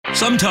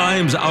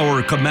Sometimes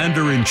our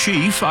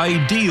commander-in-chief,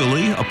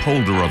 ideally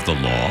upholder of the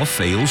law,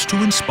 fails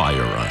to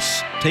inspire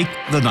us. Take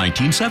the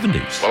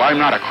 1970s. Well, I'm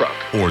not a crook.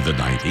 Or the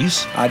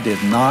 90s. I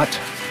did not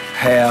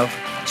have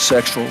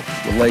sexual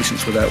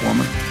relations with that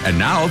woman. And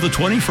now the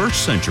 21st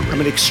century.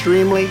 I'm an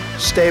extremely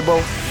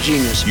stable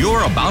genius.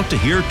 You're about to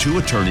hear two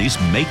attorneys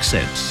make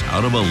sense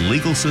out of a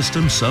legal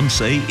system some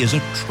say is a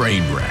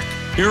train wreck.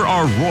 Here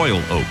are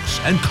Royal Oaks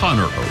and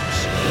Connor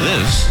Oaks.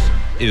 This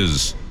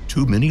is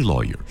Too Many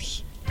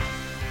Lawyers.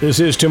 This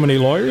is Too Many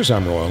Lawyers.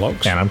 I'm Royal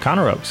Oaks. And I'm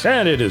Connor Oaks.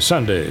 And it is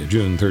Sunday,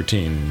 June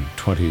 13,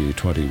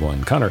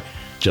 2021. Connor,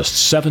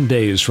 just 7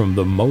 days from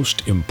the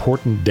most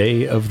important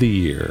day of the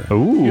year.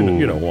 Ooh.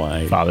 You know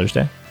why. Father's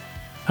Day?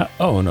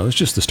 Oh, no, it's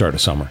just the start of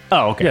summer.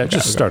 Oh, okay. Yeah,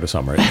 just the start of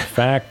summer. The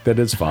fact that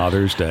it's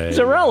Father's Day. It's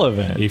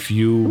irrelevant. If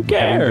you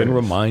haven't been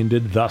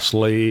reminded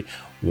thusly,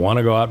 want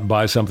to go out and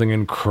buy something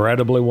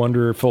incredibly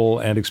wonderful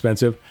and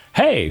expensive,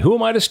 hey, who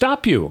am I to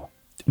stop you?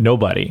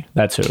 Nobody.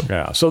 That's who.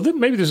 Yeah. So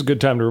maybe this is a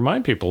good time to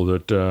remind people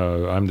that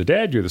I'm the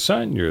dad, you're the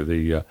son, you're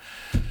the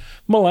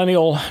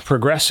millennial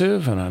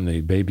progressive, and I'm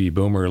the baby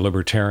boomer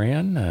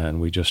libertarian,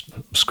 and we just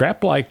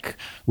scrap like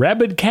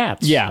rabid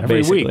cats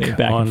every week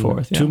back on and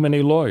forth. Too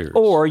Many Lawyers.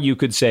 Or you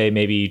could say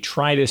maybe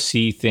try to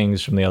see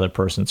things from the other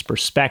person's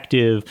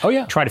perspective. Oh,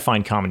 yeah. Try to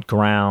find common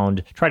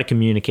ground. Try to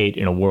communicate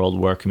in a world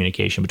where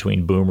communication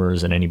between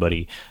boomers and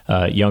anybody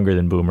younger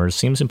than boomers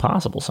seems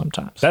impossible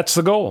sometimes. That's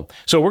the goal.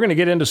 So we're going to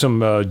get into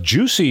some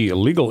juicy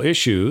legal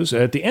issues.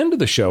 At the end of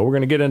the show, we're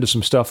going to get into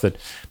some stuff that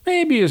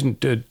maybe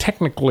isn't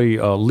technically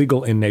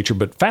legal in nature,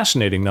 but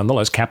fascinating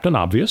nonetheless. Captain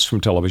Obvious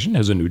from television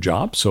has a new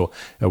job, so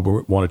we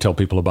want to tell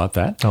people about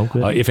that. Oh,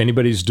 good. If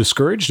anybody's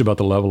discouraged about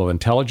the level of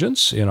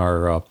intelligence in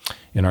our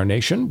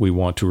nation, we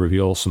want to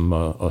reveal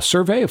a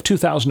survey of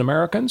 2,000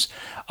 Americans.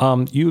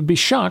 You would be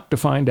shocked to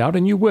find out,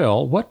 and you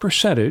will, what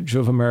percentage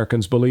of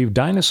Americans believe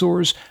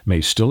dinosaurs may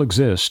still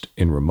exist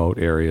in remote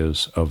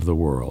areas of the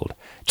world.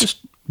 Just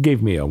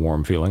gave me a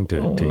warm feeling to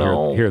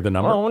hear the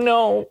number. Oh,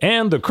 no.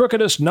 And the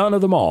crookedest nun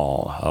of them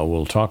all.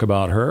 We'll talk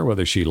about her,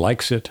 whether she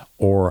likes it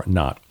or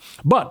not.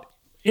 But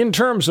in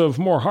terms of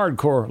more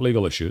hardcore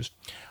legal issues,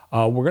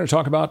 we're going to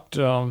talk about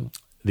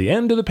the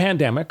end of the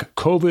pandemic,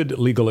 COVID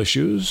legal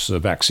issues,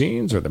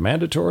 vaccines, are they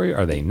mandatory,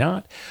 are they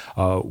not?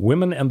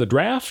 Women and the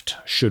draft,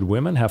 should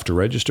women have to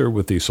register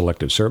with the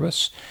Selective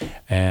Service?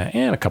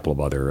 And a couple of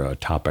other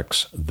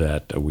topics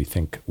that we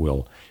think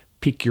will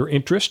pique your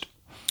interest.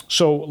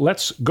 So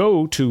let's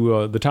go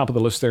to the top of the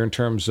list there in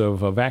terms of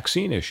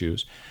vaccine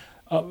issues.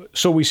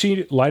 So we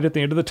see light at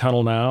the end of the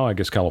tunnel now. I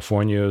guess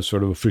California is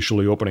sort of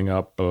officially opening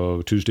up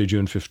Tuesday,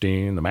 June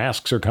 15. The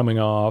masks are coming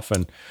off.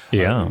 And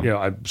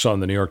I saw in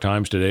the New York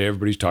Times today,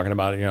 everybody's talking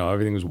about,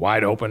 everything's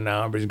wide open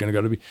now. Everybody's going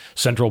to go to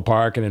Central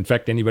Park and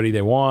infect anybody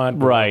they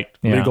want. Right.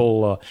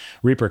 Legal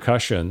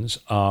repercussions.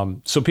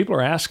 So people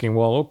are asking,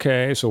 well,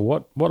 okay, so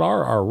what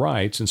are our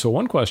rights? And so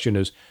one question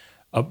is,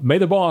 may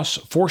the boss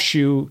force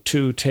you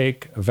to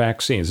take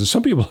vaccines? And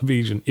some people have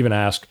even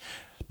asked,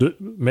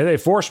 may they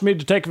force me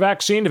to take a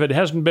vaccine if it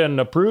hasn't been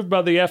approved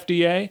by the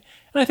FDA?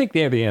 And I think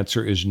the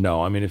answer is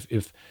no. I mean,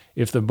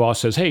 if the boss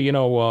says, hey,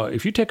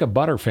 if you take a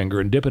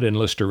Butterfinger and dip it in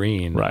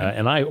Listerine,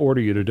 and I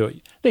order you to do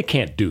it, they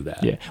can't do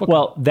that. Yeah.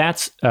 Well,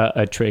 that's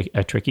a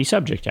tricky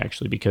subject,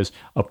 actually, because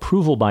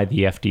approval by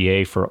the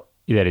FDA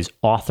that is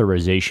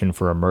authorization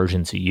for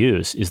emergency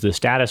use is the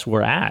status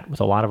we're at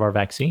with a lot of our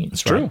vaccines.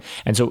 It's true.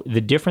 And so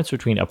the difference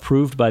between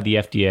approved by the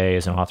FDA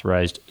as an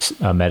authorized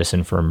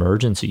medicine for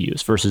emergency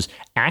use versus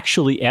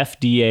actually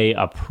FDA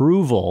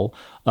approval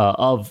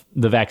of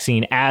the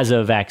vaccine as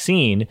a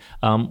vaccine,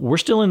 we're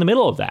still in the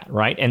middle of that,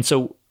 right? And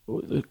so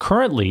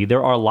currently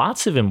there are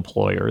lots of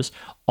employers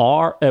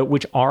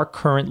which are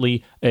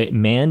currently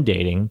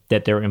mandating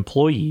that their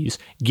employees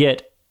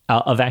get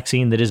a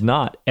vaccine that is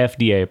not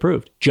FDA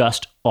approved,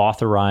 just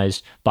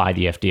authorized by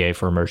the FDA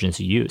for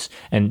emergency use.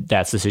 And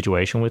that's the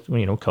situation with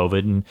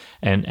COVID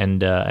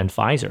and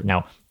Pfizer.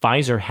 Now,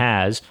 Pfizer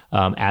has,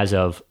 as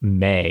of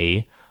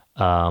May,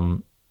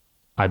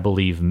 I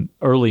believe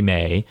early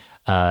May,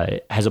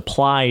 has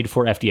applied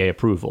for FDA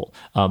approval.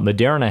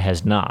 Moderna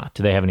has not.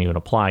 They haven't even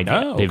applied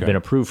yet. Oh, okay. They've been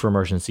approved for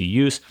emergency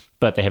use,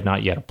 but they have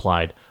not yet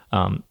applied.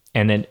 And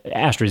then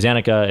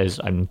AstraZeneca is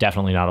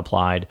definitely not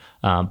applied.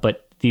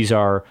 But these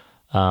are...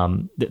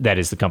 that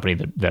is the company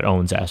that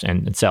owns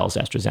and sells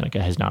AstraZeneca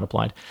has not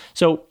applied.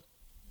 So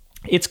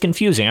it's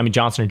confusing. I mean,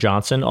 Johnson &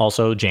 Johnson,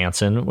 also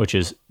Janssen,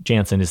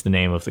 Janssen is the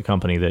name of the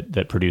company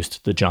that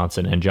produced the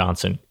Johnson &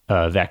 Johnson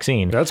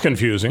vaccine. That's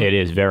confusing. It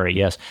is very,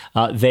 yes.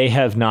 They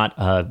have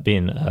not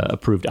been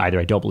approved either.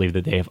 I don't believe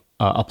that they have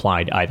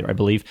applied either. I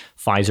believe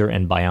Pfizer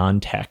and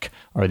BioNTech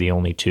are the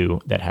only two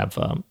that have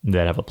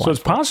applied. So it's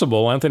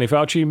possible Anthony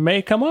Fauci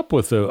may come up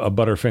with a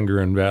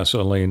Butterfinger and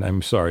Vaseline.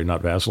 I'm sorry,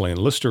 not Vaseline,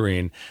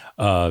 Listerine,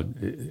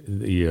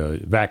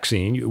 the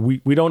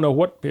vaccine. We don't know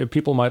what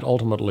people might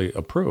ultimately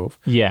approve.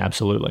 Yeah,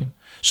 absolutely.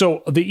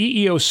 So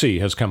the EEOC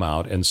has come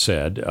out and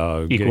said...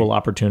 Equal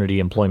Opportunity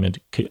Employment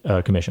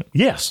Commission.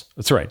 Yes,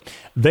 that's right.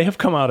 They have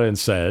come out and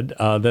said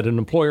that an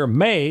employer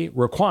may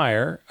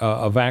require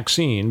a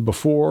vaccine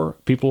before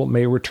people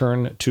may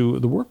return to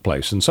the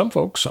workplace. And some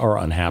folks are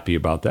unhappy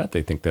about that.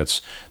 They think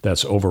that's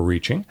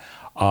overreaching.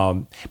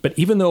 But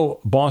even though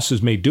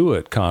bosses may do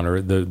it,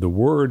 Connor, the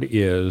word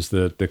is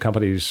that the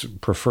companies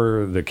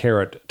prefer the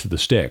carrot to the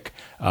stick.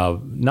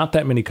 Not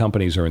that many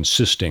companies are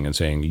insisting and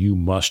saying you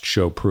must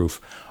show proof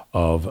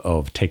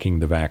of taking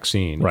the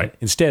vaccine. Right.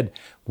 Instead,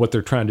 what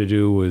they're trying to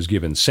do is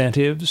give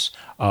incentives.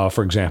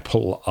 For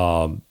example,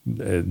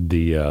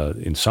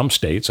 in some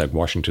states, like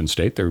Washington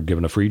State, they're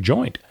given a free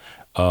joint.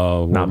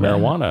 Where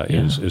marijuana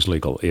is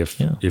legal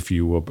if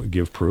you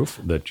give proof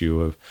that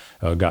you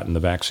have gotten the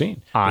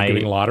vaccine. They're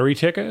giving lottery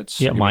tickets.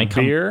 Yeah, my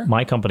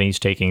company's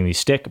taking the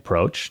stick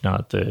approach,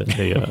 not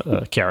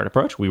the carrot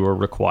approach. We were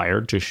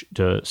required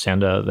to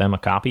send them a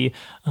copy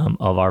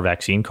of our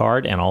vaccine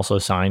card and also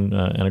sign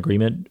an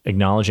agreement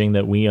acknowledging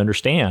that we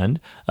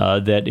understand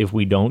that if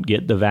we don't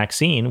get the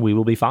vaccine, we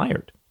will be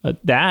fired.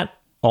 That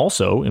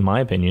also, in my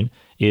opinion,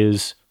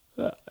 is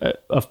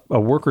a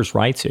workers'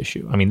 rights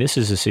issue. I mean, this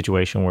is a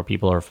situation where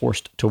people are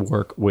forced to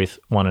work with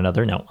one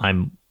another. Now,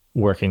 I'm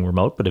working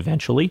remote, but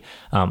eventually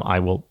I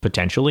will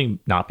potentially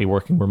not be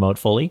working remote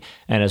fully.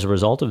 And as a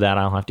result of that,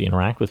 I'll have to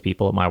interact with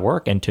people at my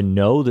work. And to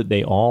know that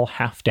they all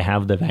have to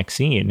have the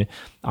vaccine,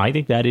 I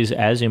think that is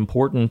as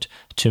important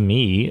to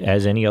me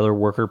as any other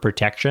worker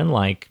protection,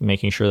 like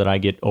making sure that I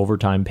get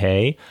overtime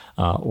pay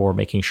or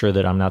making sure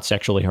that I'm not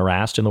sexually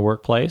harassed in the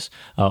workplace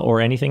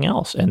or anything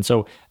else. And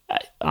so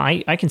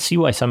I can see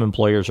why some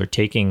employers are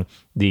taking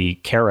the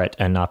carrot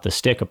and not the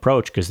stick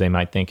approach, because they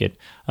might think it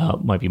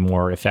might be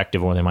more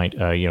effective, or they might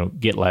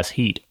get less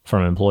heat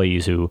from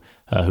employees who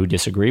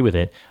disagree with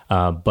it.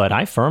 But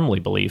I firmly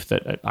believe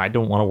that I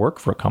don't want to work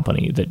for a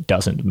company that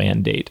doesn't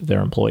mandate their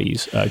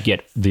employees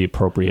get the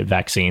appropriate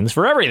vaccines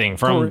for everything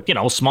from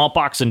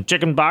smallpox and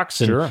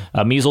chickenpox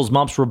and measles,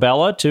 mumps,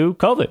 rubella to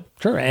COVID.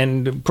 Sure.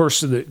 And of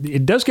course,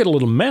 it does get a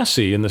little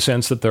messy in the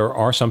sense that there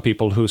are some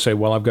people who say,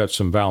 well, I've got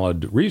some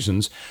valid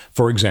reasons.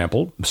 For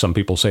example, some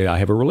people say, I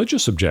have a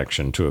religious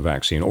objection to a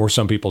vaccine. Or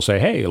some people say,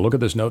 hey, look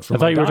at this note from the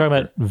doctor. I thought you were talking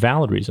about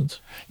valid reasons.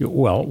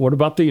 Well, what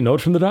about the note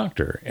from the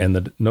doctor? And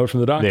the note from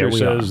the doctor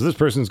says this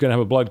person's going to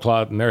have a blood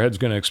clot and their head's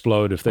going to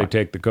explode if they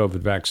take the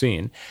COVID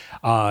vaccine.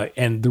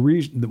 And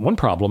the one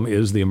problem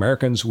is the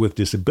Americans with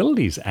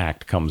Disabilities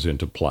Act comes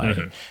into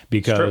play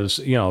because,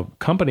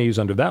 companies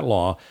under that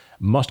law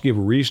must give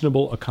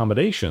reasonable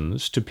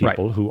accommodations to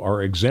people who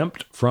are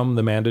exempt from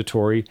the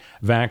mandatory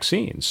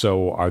vaccine.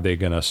 So are they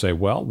going to say,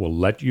 well, we'll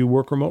let you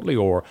work remotely,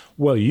 or,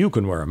 well, you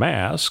can wear a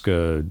mask.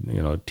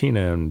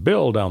 Tina and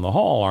Bill down the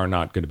hall are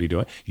not going to be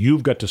doing it.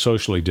 You've got to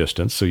socially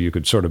distance, so you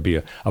could sort of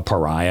be a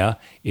pariah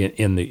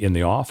in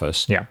the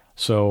office. Yeah.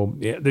 So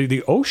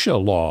the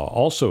OSHA law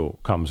also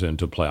comes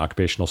into play,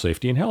 Occupational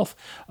Safety and Health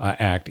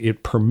Act.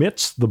 It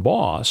permits the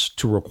boss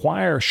to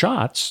require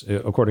shots,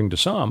 according to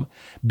some,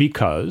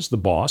 because the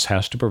boss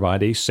has to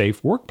provide a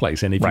safe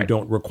workplace. And if you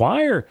don't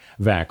require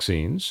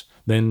vaccines,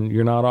 then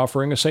you're not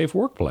offering a safe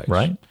workplace.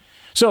 Right.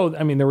 So,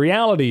 I mean, the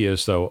reality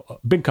is, though,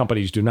 big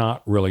companies do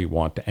not really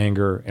want to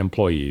anger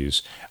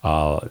employees.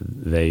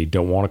 They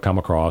don't want to come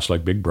across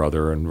like Big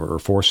Brother and are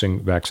forcing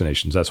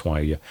vaccinations. That's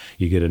why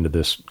you get into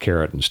this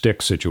carrot and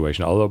stick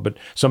situation. But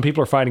some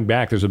people are fighting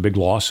back. There's a big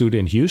lawsuit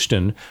in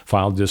Houston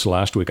filed this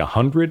last week.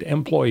 100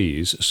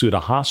 employees sued a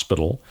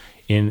hospital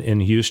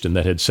in Houston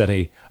that had set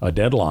a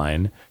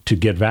deadline to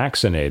get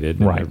vaccinated.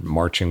 Right. And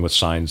marching with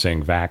signs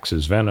saying "Vax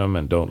is venom"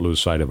 and "Don't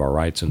lose sight of our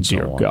rights" and so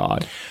on. Dear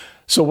God.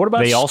 So what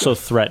about? They also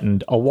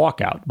threatened a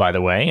walkout, by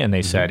the way, and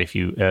they said if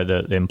you,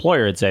 the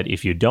employer had said,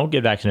 if you don't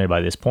get vaccinated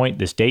by this point,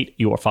 this date,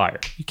 you are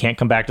fired. You can't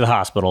come back to the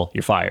hospital.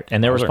 You're fired.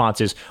 And their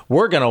response is,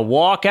 we're going to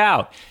walk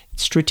out.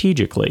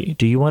 Strategically,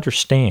 do you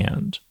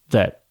understand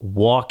that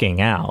walking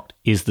out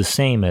is the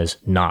same as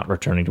not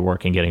returning to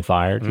work and getting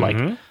fired? Like,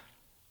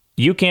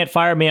 you can't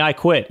fire me, I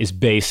quit, is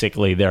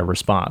basically their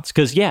response.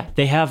 Because,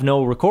 they have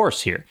no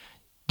recourse here.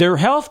 They're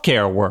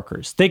healthcare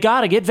workers. They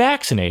got to get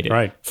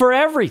vaccinated for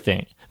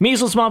everything.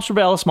 Measles, mumps,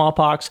 rubella,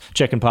 smallpox,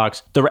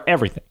 chickenpox,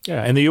 everything.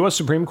 Yeah, and the U.S.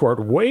 Supreme Court,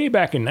 way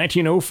back in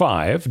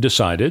 1905,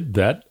 decided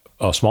that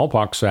a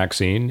smallpox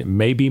vaccine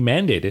may be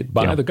mandated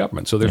by the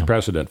government. So there's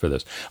precedent for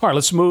this. All right,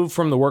 let's move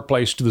from the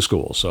workplace to the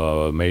schools.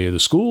 May the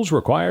schools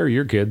require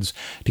your kids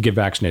to get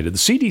vaccinated. The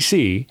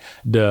CDC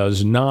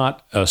does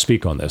not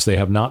speak on this. They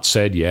have not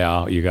said,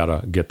 you got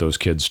to get those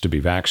kids to be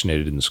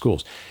vaccinated in the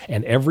schools.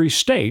 And every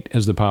state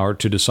has the power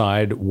to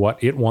decide what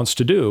it wants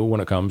to do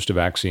when it comes to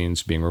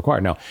vaccines being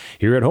required. Now,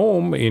 here at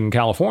home in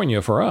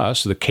California, for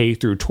us, the K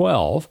through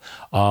 12,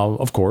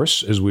 of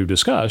course, as we've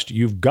discussed,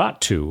 you've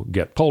got to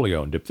get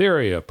polio and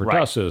diphtheria,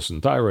 pertussis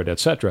and thyroid,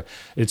 etc.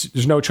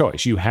 There's no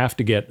choice. You have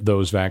to get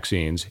those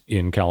vaccines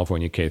in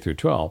California K through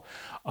 12.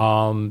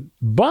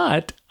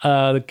 But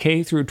the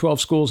K through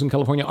 12 schools in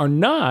California are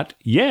not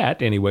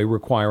yet, anyway,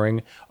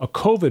 requiring a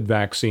COVID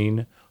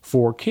vaccine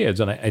for kids.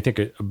 And I think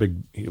a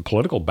big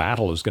political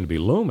battle is going to be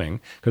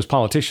looming because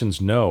politicians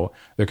know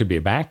there could be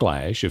a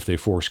backlash if they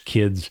force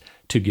kids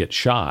to get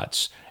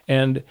shots.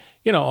 And,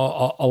 a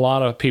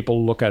lot of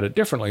people look at it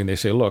differently and they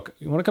say, look,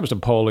 when it comes to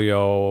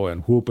polio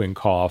and whooping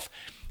cough,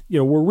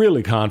 we're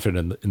really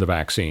confident in the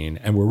vaccine,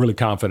 and we're really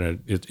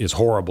confident it's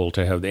horrible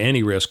to have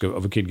any risk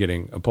of a kid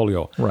getting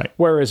polio. Right.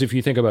 Whereas if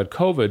you think about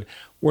COVID,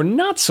 we're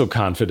not so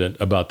confident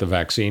about the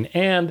vaccine.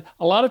 And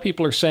a lot of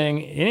people are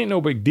saying it ain't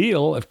no big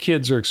deal if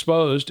kids are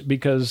exposed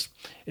because,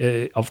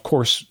 of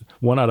course,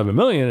 1 out of a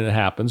million it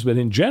happens. But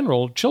in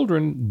general,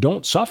 children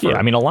don't suffer. Yeah,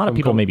 I mean, a lot of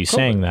people may be COVID.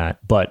 saying that,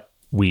 but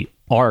we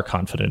are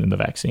confident in the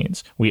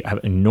vaccines. We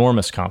have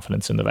enormous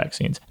confidence in the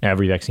vaccines. Now,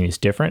 every vaccine is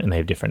different, and they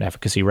have different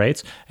efficacy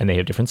rates, and they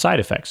have different side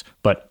effects.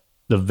 But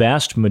the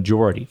vast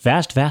majority,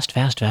 vast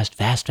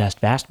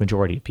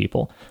majority of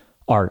people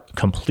are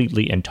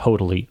completely and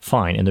totally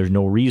fine. And there's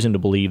no reason to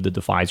believe that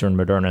the Pfizer and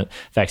Moderna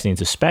vaccines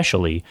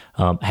especially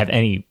have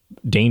any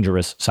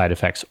dangerous side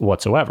effects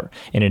whatsoever.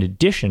 And in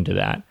addition to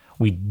that,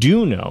 we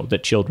do know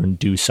that children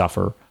do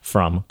suffer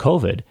from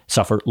COVID,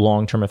 suffer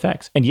long-term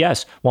effects. And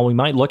yes, while we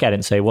might look at it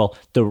and say, well,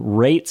 the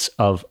rates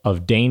of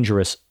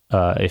dangerous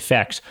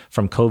effects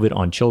from COVID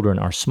on children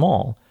are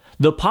small,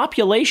 the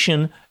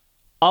population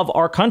of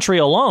our country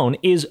alone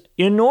is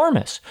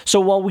enormous. So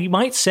while we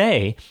might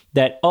say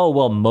that, oh,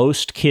 well,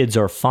 most kids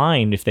are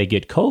fine if they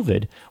get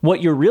COVID,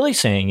 what you're really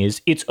saying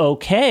is it's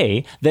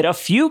okay that a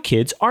few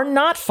kids are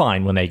not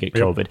fine when they get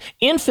COVID.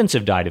 Infants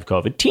have died of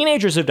COVID.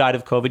 Teenagers have died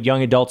of COVID.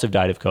 Young adults have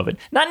died of COVID.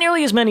 Not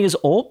nearly as many as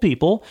old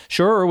people,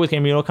 sure, with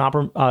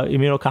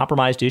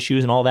immunocompromised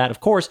issues and all that, of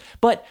course.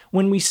 But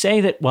when we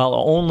say that, well,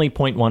 only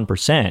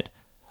 0.1%,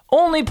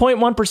 only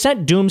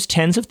 0.1% dooms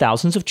tens of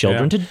thousands of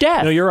children to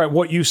death. No, you're right.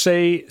 What you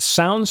say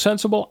sounds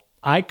sensible.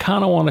 I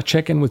kind of want to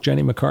check in with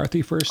Jenny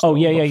McCarthy first. Oh,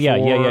 yeah.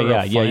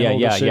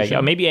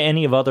 Maybe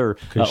any of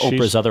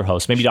Oprah's other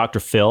hosts. Maybe Dr.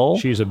 Phil.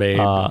 She's a babe,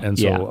 and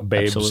so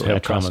babes absolutely.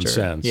 have common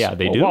sense. Yeah,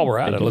 they do. While we're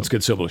at it, let's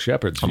get Sybil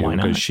Shepherd's view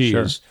because she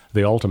is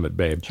the ultimate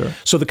babe. Sure.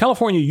 So the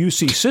California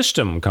UC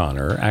system,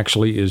 Connor,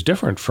 actually is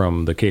different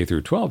from the K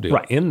through 12 deal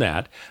in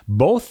that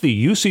both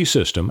the UC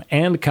system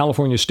and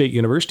California State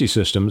University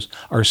systems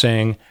are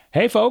saying,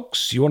 hey,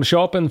 folks, you want to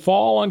show up in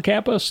fall on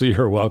campus?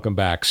 You're welcome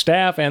back,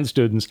 staff and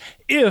students,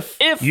 if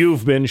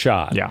you've been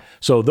shot. Yeah.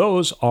 So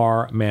those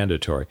are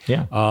mandatory.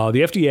 Yeah.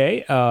 The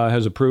FDA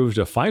has approved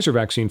a Pfizer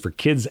vaccine for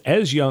kids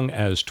as young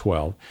as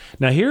 12.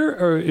 Now,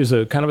 here is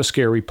a kind of a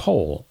scary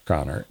poll,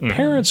 Connor. Mm-hmm.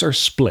 Parents are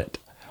split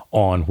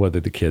on whether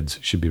the kids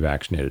should be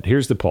vaccinated.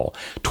 Here's the poll.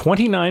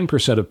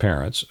 29% of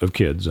parents of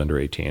kids under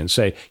 18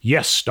 say,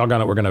 yes, doggone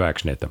it, we're going to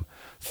vaccinate them.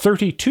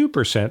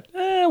 32%,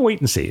 wait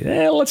and see.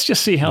 Let's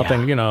just see how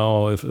things,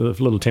 if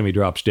little Timmy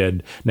drops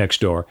dead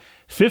next door.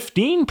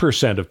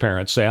 15% of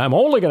parents say, I'm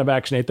only going to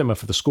vaccinate them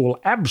if the school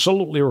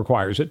absolutely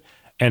requires it.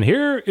 And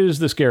here is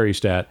the scary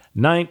stat.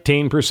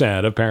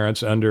 19% of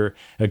parents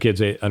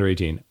kids under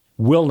 18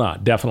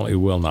 definitely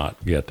will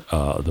not get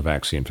the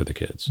vaccine for the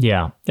kids.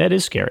 Yeah, that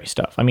is scary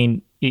stuff. I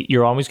mean,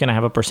 you're always going to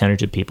have a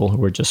percentage of people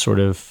who are just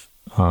sort of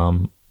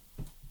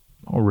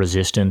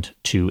resistant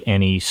to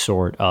any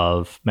sort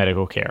of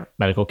medical care.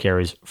 Medical care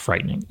is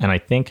frightening. And I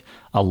think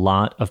a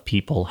lot of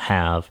people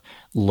have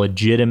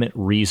legitimate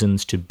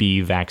reasons to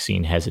be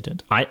vaccine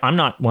hesitant. I'm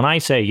not, when I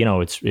say,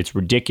 it's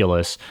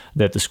ridiculous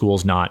that the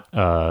schools not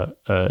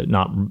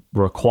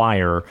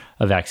require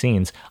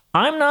vaccines,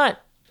 I'm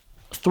not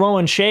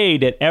throwing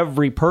shade at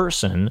every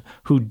person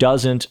who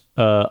doesn't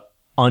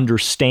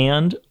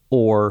understand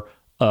or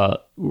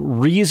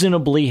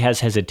reasonably has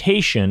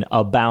hesitation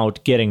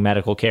about getting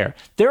medical care.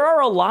 There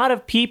are a lot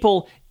of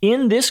people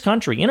in this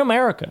country, in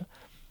America,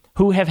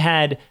 who have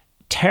had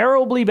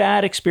terribly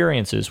bad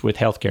experiences with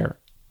healthcare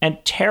and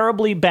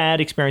terribly bad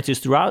experiences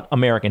throughout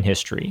American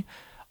history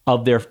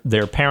of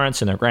their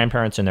parents and their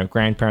grandparents and their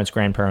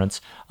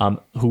grandparents'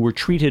 who were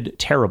treated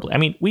terribly. I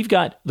mean, we've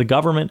got the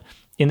government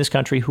in this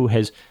country who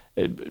has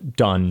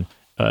done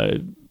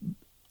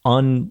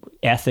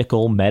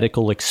unethical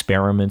medical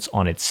experiments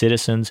on its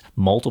citizens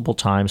multiple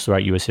times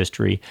throughout U.S.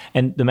 history.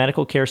 And the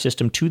medical care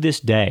system to this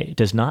day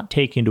does not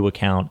take into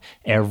account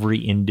every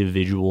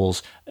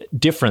individual's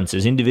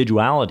differences,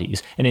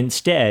 individualities. And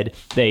instead,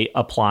 they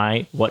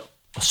apply what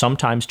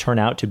sometimes turn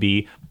out to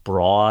be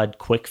broad,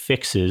 quick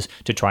fixes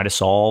to try to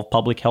solve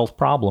public health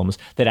problems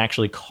that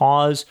actually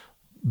cause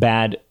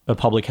bad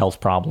public health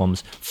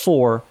problems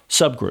for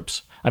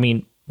subgroups. I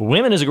mean,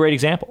 women is a great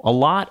example. A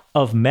lot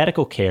of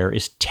medical care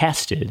is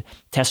tested.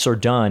 Tests are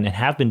done and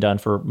have been done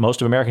for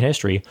most of American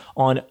history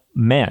on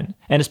men,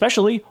 and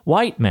especially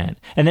white men.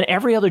 And then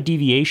every other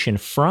deviation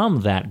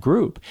from that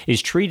group is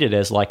treated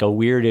as like a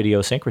weird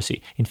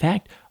idiosyncrasy. In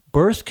fact,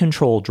 birth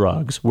control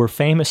drugs were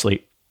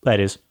famously, that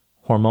is,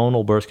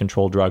 hormonal birth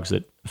control drugs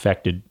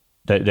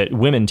that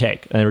women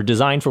take, and they were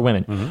designed for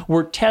women,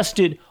 were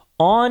tested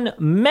on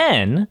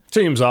men.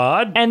 Seems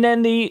odd. And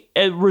then the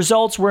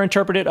results were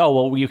interpreted,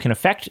 you can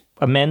affect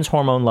men's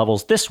hormone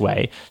levels this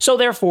way. So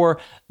therefore,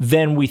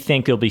 then we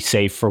think it'll be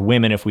safe for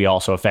women if we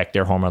also affect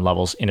their hormone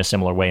levels in a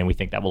similar way. And we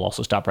think that will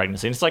also stop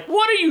pregnancy. And it's like,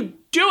 what are you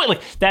doing?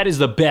 Like, that is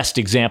the best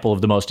example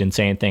of the most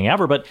insane thing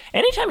ever. But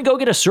anytime you go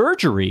get a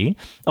surgery,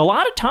 a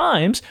lot of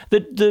times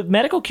the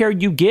medical care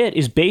you get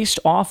is based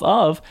off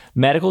of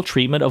medical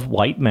treatment of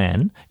white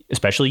men,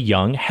 especially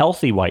young,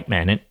 healthy white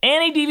men. And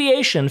any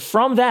deviation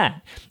from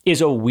that is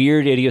a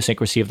weird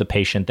idiosyncrasy of the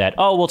patient that,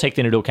 we'll take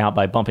that into account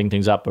by bumping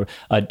things up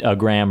a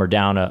gram or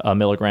down a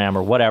milligram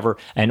or whatever,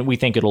 and we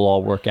think it'll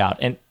all work out.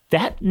 And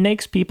that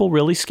makes people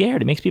really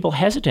scared. It makes people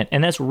hesitant.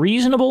 And that's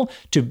reasonable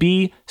to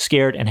be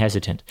scared and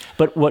hesitant.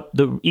 But what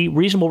the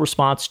reasonable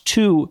response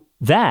to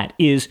that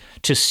is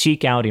to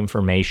seek out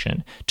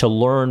information, to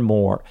learn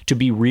more, to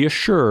be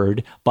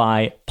reassured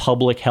by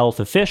public health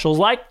officials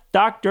like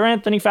Dr.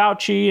 Anthony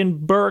Fauci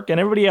and Burke and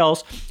everybody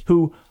else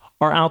who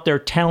are out there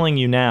telling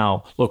you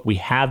now, look, we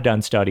have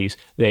done studies.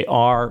 They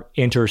are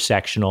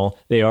intersectional.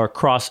 They are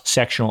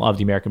cross-sectional of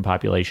the American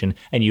population,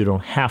 and you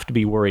don't have to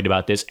be worried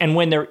about this. And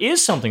when there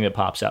is something that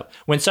pops up,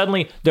 when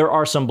suddenly there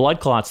are some blood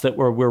clots that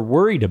we're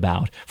worried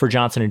about for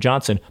Johnson &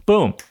 Johnson,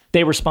 boom,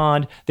 they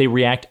respond, they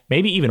react,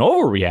 maybe even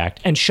overreact,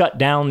 and shut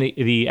down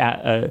the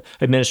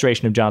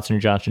administration of Johnson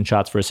 & Johnson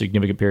shots for a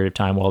significant period of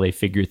time while they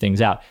figure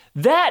things out.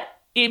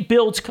 It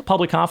builds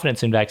public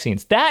confidence in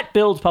vaccines. That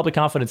builds public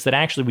confidence that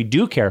actually we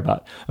do care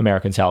about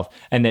Americans' health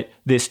and that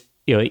this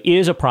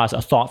is a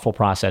thoughtful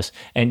process,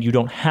 and you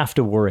don't have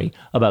to worry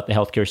about the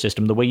healthcare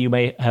system the way you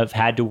may have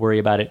had to worry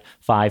about it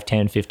 5,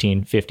 10,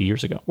 15, 50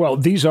 years ago. Well,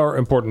 these are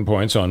important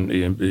points on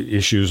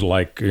issues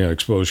like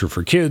exposure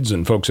for kids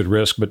and folks at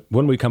risk. But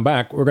when we come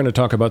back, we're going to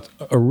talk about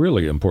a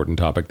really important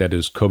topic, that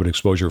is COVID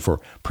exposure for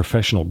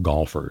professional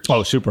golfers.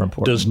 Oh, super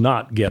important. Does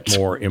not get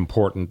more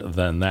important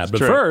than that. But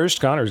True.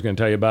 first, Connor's going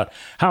to tell you about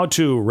how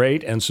to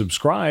rate and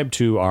subscribe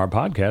to our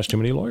podcast, Too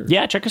Many Lawyers.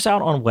 Yeah, check us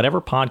out on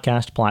whatever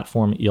podcast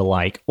platform you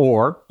like,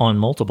 or on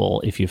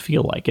multiple if you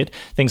feel like it.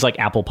 Things like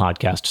Apple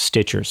Podcast,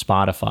 Stitcher,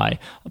 Spotify,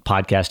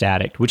 Podcast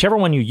Addict, whichever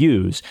one you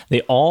use,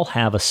 they all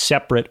have a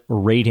separate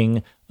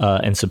rating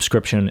and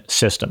subscription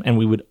system. And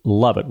we would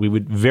love it. We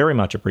would very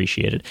much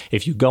appreciate it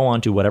if you go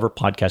on to whatever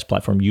podcast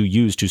platform you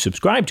use to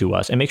subscribe to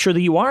us and make sure that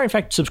you are, in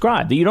fact,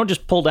 subscribed, that you don't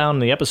just pull down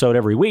the episode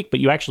every week,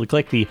 but you actually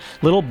click the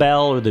little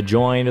bell or the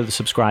join or the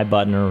subscribe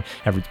button or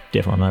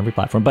different on every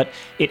platform. But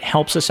it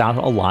helps us out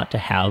a lot to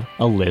have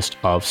a list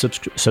of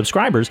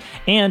subscribers.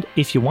 And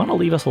if you want to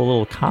leave us a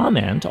little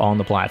comment on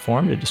the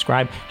platform to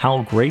describe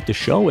how great the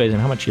show is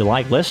and how much you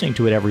like listening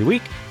to it every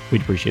week,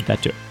 we'd appreciate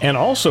that too. And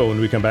also, when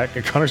we come back,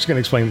 Connor's going to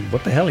explain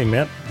what the hell he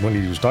meant when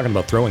he was talking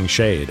about throwing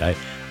shade. I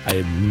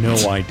had no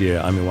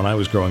idea. I mean, when I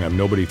was growing up,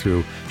 nobody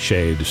threw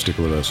shade to stick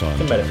with us on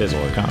The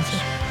metaphysical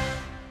concept.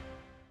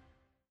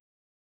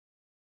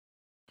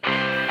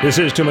 This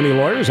is Too Many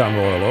Lawyers. I'm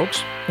Royal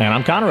Oakes. And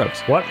I'm Connor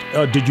Oakes. What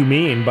did you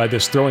mean by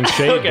this throwing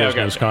shade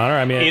business, Connor?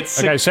 I mean,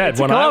 like I said,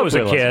 when I was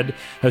a kid,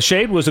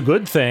 shade was a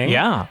good thing.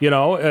 Yeah.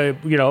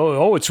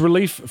 It's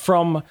relief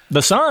from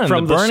the sun,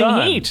 from the burning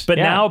sun. heat. But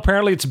now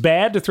apparently it's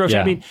bad to throw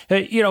shade. Yeah.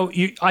 I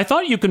mean, I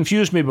thought you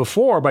confused me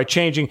before by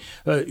changing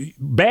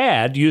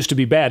bad used to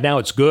be bad. Now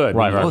it's good.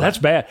 Right. That's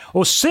bad.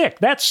 Oh, sick.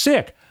 That's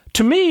sick.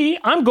 To me,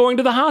 I'm going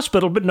to the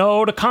hospital, but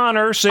no, to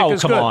Connor, sick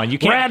is good. Oh, come on. You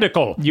can't.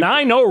 Radical. Now,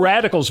 I know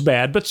radical's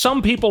bad, but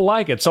some people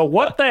like it. So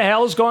what the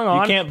hell is going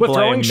on with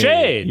throwing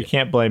shade? You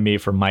can't blame me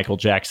for Michael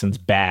Jackson's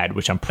Bad,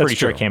 which I'm pretty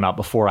sure came out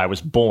before I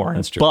was born.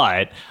 That's true.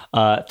 But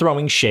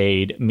throwing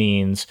shade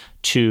means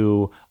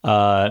to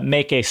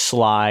make a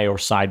sly or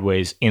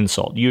sideways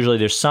insult. Usually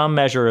there's some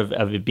measure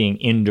of it being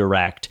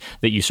indirect,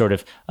 that you sort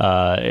of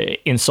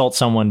insult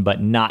someone, but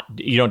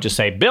you don't just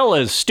say, Bill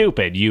is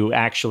stupid. You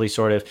actually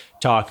sort of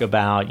talk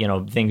about,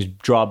 things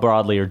draw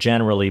broadly or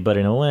generally, but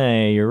in a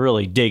way you're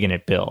really digging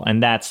at Bill.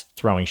 And that's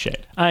throwing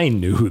shade. I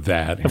knew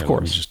that. Of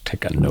course. Let me just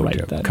take a note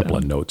here, a couple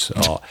of notes.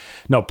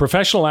 No,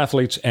 professional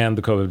athletes and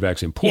the COVID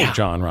vaccine. Poor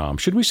John Rahm.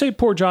 Should we say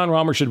poor John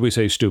Rahm or should we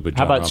say stupid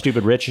John Rahm? How about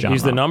stupid rich John Rahm?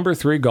 He's the number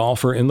 3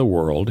 golfer in the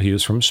world. He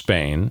is from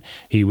Spain.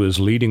 He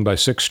was leading by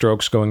 6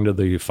 strokes going to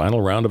the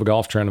final round of a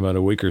golf tournament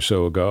a week or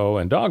so ago.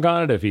 And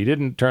doggone it if he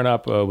didn't turn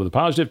up with a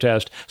positive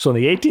test. So on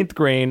the 18th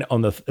green,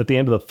 at the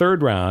end of the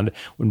 3rd round,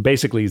 when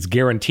basically he's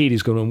guaranteed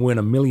he's going to win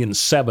 $1.7 million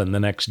the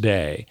next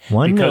day.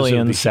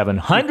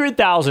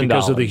 $1,700,000.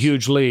 Because of the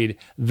huge lead,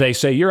 they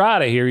say, you're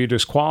out of here, you're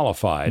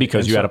disqualified.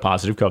 Because you had a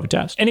positive COVID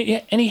test. And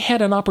he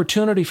had an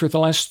opportunity for the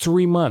last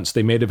 3 months.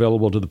 They made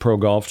available to the Pro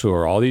Golf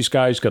Tour. All these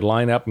guys could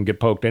line up and get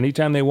poked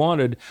anytime they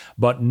wanted,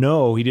 but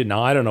no, he didn't.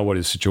 Now, I don't know what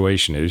his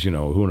situation is.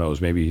 Who knows?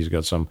 Maybe he's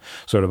got some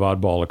sort of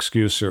oddball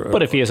excuse.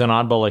 But if he has an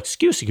oddball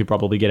excuse, he could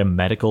probably get a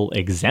medical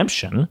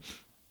exemption.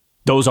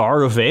 Those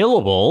are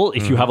available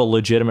if you have a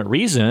legitimate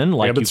reason,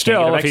 like you can't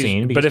get a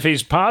vaccine. But if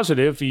he's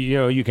positive,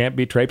 you can't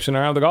be traipsing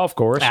around the golf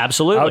course.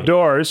 Absolutely.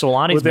 Outdoors,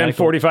 within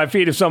 45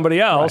 feet of somebody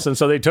else. Right. And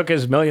so they took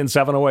his $1.7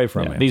 million away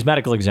from him. These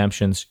medical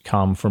exemptions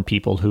come from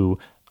people who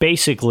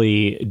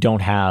basically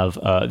don't have,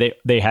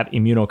 they have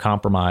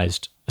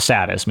immunocompromised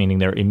status, meaning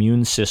their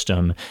immune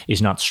system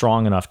is not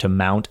strong enough to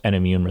mount an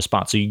immune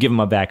response. So you give them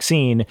a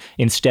vaccine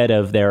instead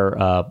of their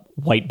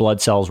white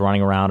blood cells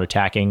running around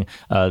attacking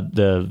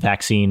the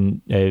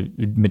vaccine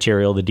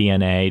material, the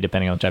DNA.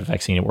 Depending on the type of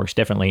vaccine, it works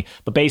differently.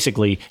 But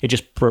basically, it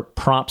just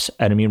prompts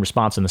an immune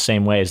response in the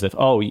same way as if,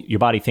 oh, your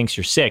body thinks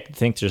you're sick,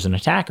 thinks there's an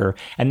attacker,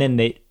 and then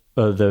the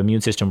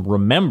immune system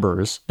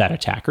remembers that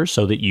attacker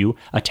so that you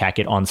attack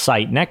it on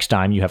site next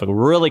time. You have a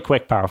really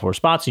quick, powerful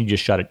response, and you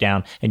just shut it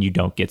down, and you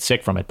don't get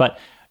sick from it. But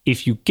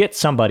if you get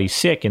somebody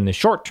sick in the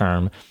short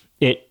term,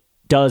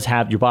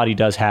 your body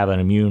does have an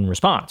immune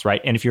response,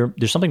 right? And if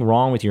there's something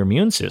wrong with your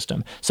immune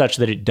system such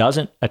that it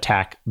doesn't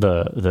attack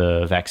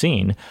the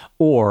vaccine,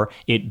 or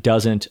it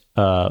doesn't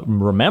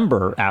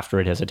remember after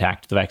it has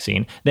attacked the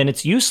vaccine, then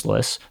it's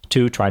useless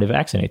to try to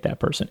vaccinate that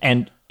person.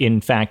 And in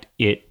fact,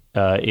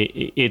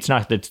 it's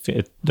not that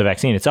the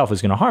vaccine itself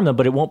is going to harm them,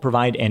 but it won't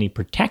provide any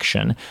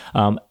protection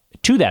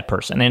to that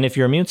person. And if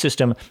your immune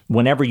system,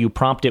 whenever you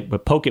poke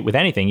it with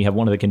anything, you have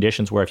one of the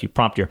conditions where if you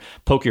poke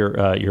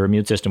your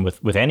immune system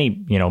with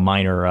any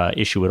minor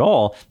issue at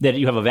all, that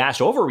you have a vast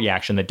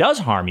overreaction that does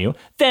harm you,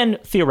 then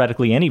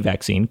theoretically any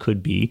vaccine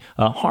could be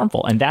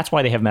harmful. And that's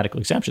why they have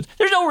medical exemptions.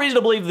 There's no reason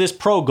to believe this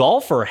pro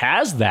golfer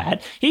has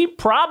that. He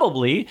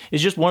probably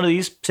is just one of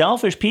these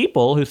selfish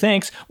people who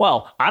thinks,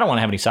 well, I don't want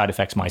to have any side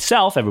effects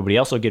myself. Everybody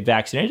else will get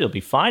vaccinated. It'll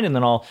be fine. And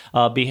then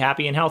I'll be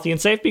happy and healthy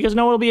and safe because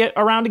no one will be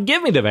around to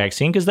give me the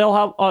vaccine because they'll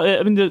have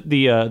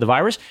the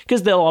virus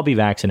because they'll all be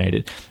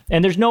vaccinated.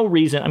 And there's no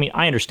reason. I mean,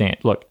 I understand.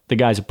 Look, the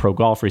guy's a pro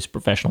golfer. He's a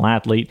professional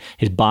athlete.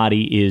 His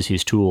body is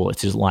his tool.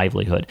 It's his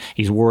livelihood.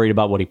 He's worried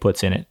about what he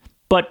puts in it.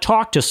 But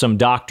talk to some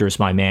doctors,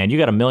 my man. You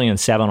got $1.7 million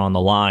on the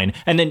line,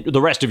 and then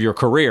the rest of your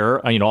career.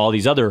 All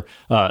these other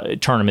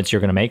tournaments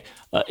you're going to make.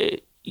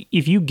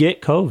 If you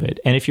get COVID,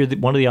 and if you're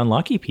one of the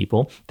unlucky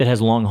people that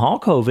has long haul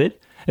COVID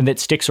and that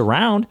sticks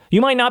around, you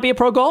might not be a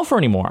pro golfer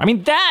anymore. I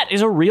mean, that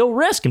is a real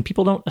risk, and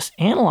people don't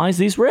analyze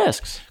these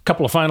risks. A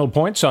couple of final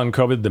points on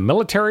COVID. The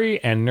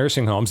military and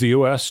nursing homes. The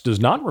U.S. does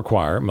not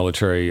require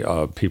military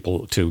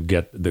people to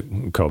get the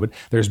COVID.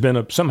 There's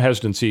been some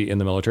hesitancy in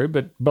the military,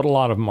 but a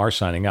lot of them are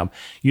signing up.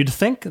 You'd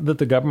think that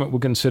the government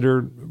would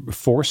consider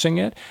forcing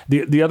it.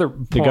 The other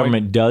point, the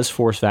government does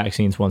force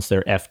vaccines once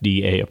they're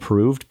FDA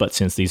approved, but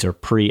since these are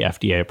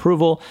pre-FDA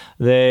approval,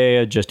 they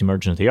are just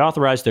emergency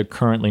authorized. They're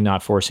currently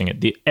not forcing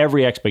it.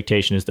 Every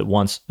expectation is that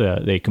once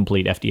they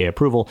complete FDA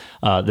approval,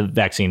 the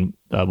vaccine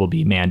will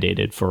be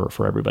mandated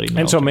for everybody.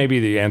 And so maybe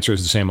the answer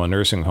is the same on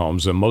nursing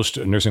homes. Most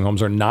nursing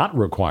homes are not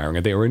requiring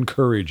it; they are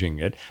encouraging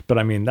it. But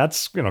I mean,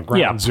 that's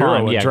ground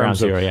zero in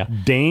terms of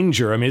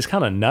danger. I mean, it's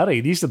kind of nutty.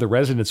 These are the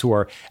residents who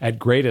are at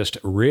greatest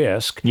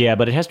risk. Yeah,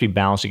 but it has to be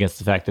balanced against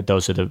the fact that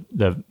those are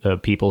the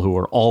people who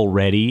are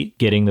already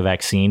getting the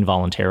vaccine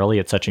voluntarily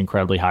at such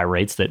incredibly high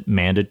rates that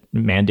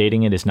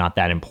mandating it is not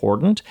that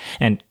important.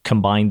 And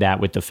combine that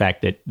with the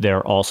fact that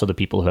they're also the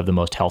people who have the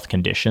most health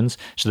conditions,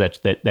 so that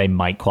they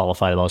might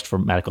qualify the most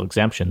for medical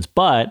exemptions.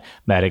 But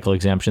medical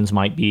exemptions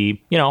might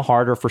be,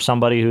 harder for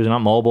somebody who's not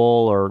mobile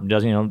or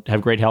doesn't,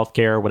 have great health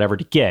care or whatever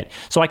to get.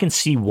 So I can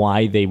see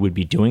why they would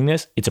be doing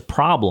this. It's a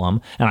problem.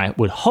 And I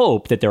would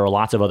hope that there are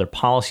lots of other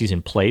policies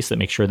in place that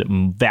make sure that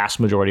vast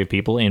majority of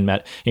people in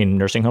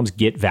nursing homes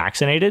get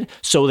vaccinated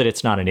so that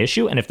it's not an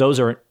issue. And if those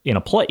are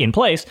in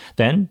place,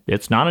 then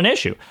it's not an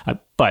issue.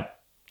 But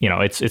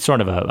it's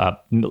sort of a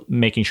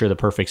making sure the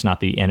perfect's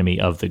not the enemy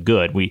of the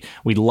good. We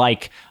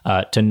like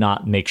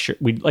to make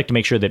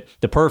sure that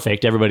the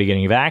perfect, everybody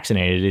getting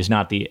vaccinated, is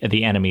not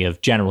the enemy of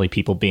generally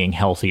people being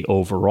healthy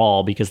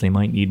overall, because they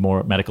might need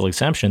more medical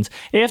exemptions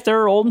if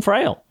they're old and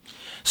frail.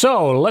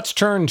 So let's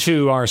turn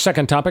to our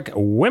second topic,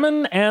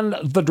 women and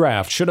the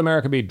draft. Should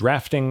America be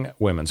drafting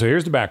women? So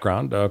here's the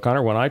background.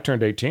 Connor, when I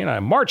turned 18, I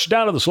marched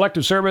down to the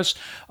Selective Service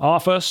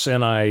office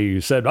and I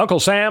said, Uncle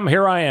Sam,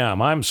 here I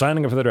am. I'm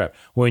signing up for the draft.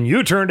 When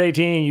you turned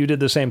 18, you did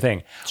the same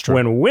thing.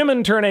 When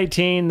women turn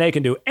 18, they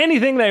can do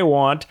anything they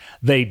want.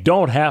 They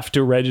don't have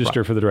to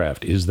register for the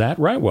draft. Is that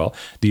right? Well,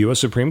 the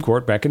U.S. Supreme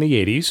Court back in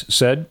the 80s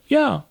said,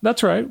 yeah,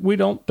 that's right. We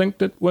don't think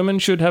that women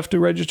should have to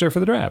register for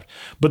the draft.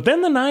 But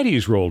then the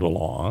 90s rolled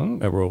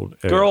along.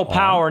 Girl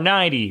power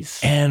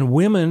 90s. And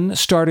women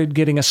started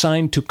getting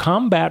assigned to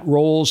combat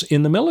roles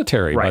in the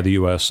military by the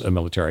U.S.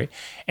 military.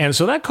 And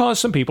so that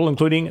caused some people,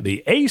 including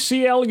the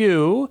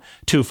ACLU,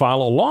 to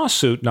file a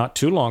lawsuit not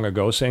too long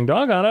ago saying,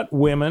 doggone it,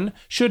 women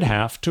should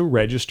have to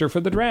register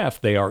for the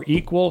draft. They are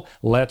equal.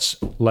 Let's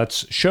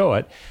show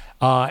it.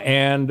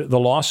 And the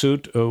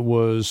lawsuit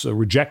was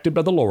rejected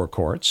by the lower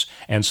courts.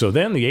 And so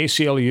then the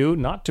ACLU,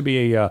 not to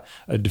be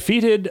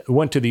defeated,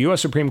 went to the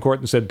U.S. Supreme Court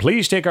and said,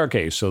 please take our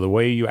case. So the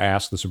way you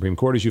ask the Supreme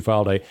Court is you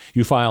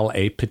file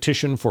a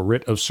petition for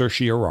writ of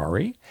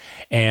certiorari,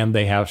 and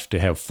they have to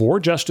have 4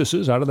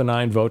 justices out of the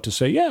 9 vote to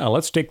say, yeah,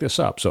 let's take this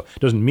up. So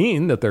it doesn't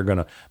mean that they're going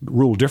to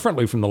rule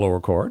differently from the lower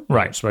court,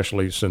 right?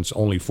 Especially since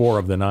only 4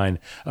 of the 9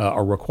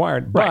 are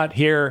required. But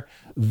here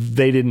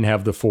they didn't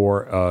have the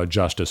 4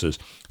 justices.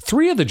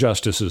 3 of the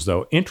justices,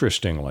 though,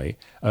 interestingly,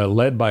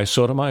 led by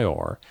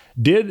Sotomayor,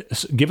 did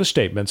give a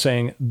statement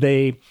saying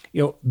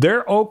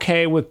they're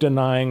okay with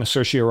denying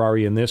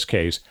certiorari in this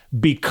case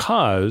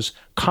because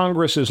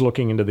Congress is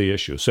looking into the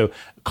issue. So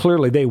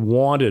clearly they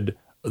wanted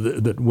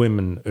that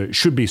women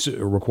should be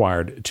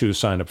required to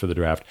sign up for the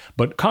draft,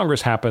 but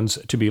Congress happens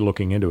to be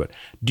looking into it.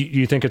 Do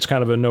you think it's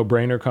kind of a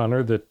no-brainer,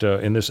 Connor, that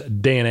in this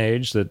day and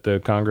age that the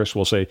Congress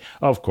will say,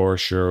 of course,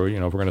 sure, if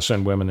we're going to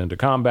send women into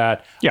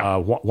combat,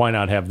 why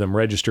not have them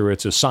register?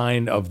 It's a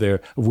sign of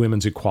their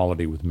women's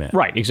equality with men.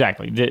 Right,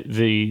 exactly.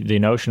 The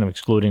notion of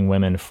excluding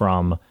women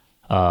from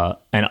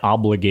an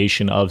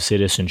obligation of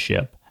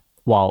citizenship,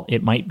 while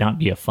it might not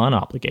be a fun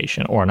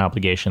obligation or an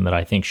obligation that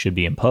I think should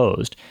be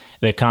imposed,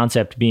 the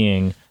concept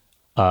being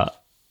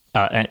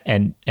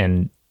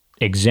an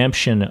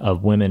exemption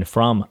of women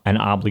from an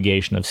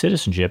obligation of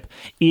citizenship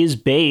is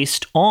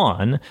based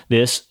on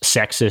this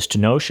sexist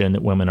notion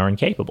that women are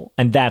incapable.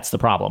 And that's the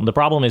problem. The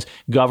problem is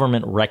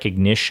government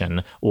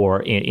recognition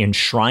or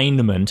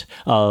enshrinement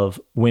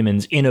of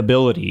women's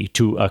inability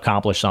to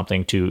accomplish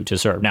something to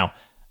serve. Now,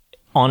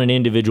 on an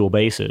individual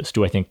basis,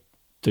 do I think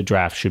the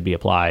draft should be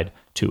applied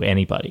to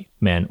anybody,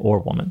 man or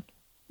woman?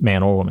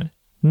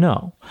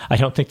 No, I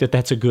don't think that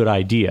that's a good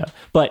idea.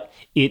 But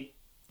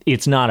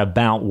it's not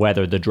about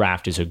whether the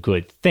draft is a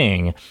good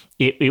thing.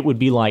 It would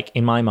be like,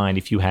 in my mind,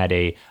 if you had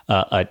a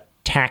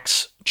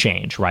tax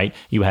change, right?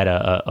 You had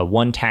a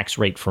one tax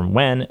rate for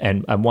men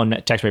and one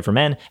tax rate for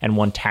men and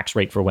one tax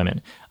rate for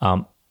women.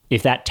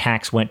 If that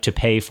tax went to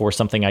pay for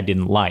something I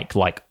didn't like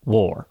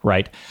war,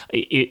 right?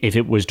 If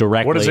it was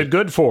directly, what is it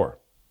good for?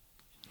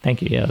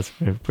 Thank you. Yeah, that's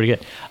pretty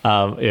good.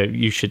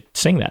 You should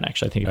sing that,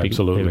 actually. I think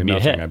absolutely it'd be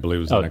nothing. a hit. I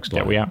believe is the next line.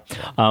 There we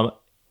are.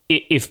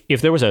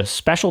 If there was a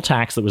special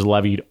tax that was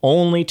levied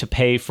only to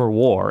pay for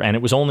war, and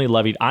it was only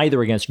levied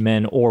either against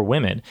men or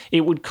women,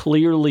 it would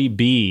clearly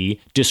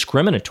be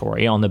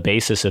discriminatory on the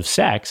basis of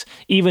sex,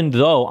 even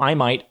though I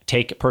might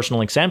take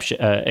personal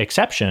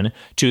exception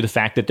to the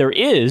fact that there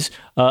is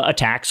a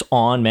tax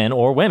on men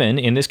or women,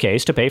 in this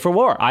case, to pay for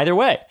war. Either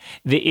way,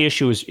 the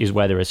issue is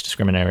whether it's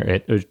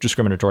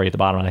discriminatory at the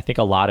bottom. And I think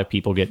a lot of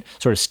people get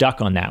sort of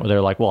stuck on that, where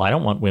they're like, well, I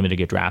don't want women to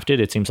get drafted.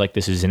 It seems like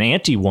this is an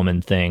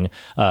anti-woman thing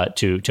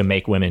to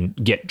make women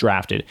get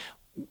drafted.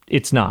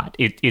 It's not.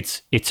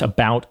 It's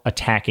about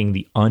attacking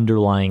the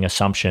underlying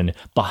assumption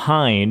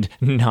behind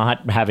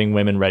not having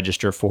women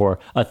register for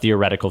a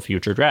theoretical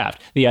future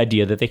draft. The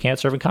idea that they can't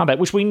serve in combat,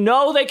 which we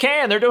know they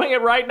can. They're doing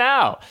it right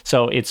now.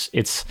 So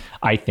it's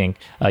I think,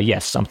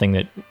 yes, something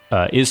that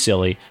is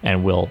silly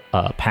and will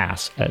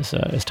pass as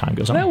time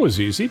goes on. That was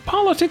easy.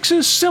 Politics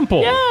is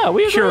simple. Yeah,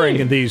 we agree.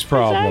 Curing these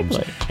problems.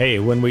 Exactly. Hey,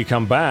 when we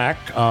come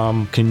back,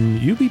 can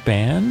you be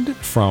banned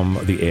from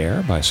the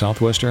air by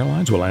Southwest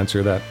Airlines? We'll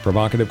answer that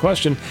provocative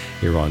question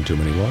here on Too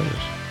Many Lawyers.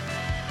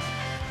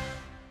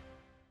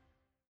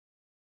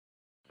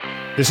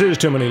 This is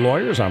Too Many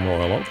Lawyers. I'm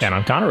Royal Oaks. And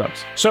I'm Connor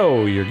Oaks.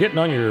 So you're getting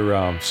on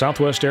your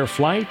Southwest Air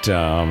flight.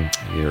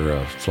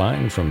 You're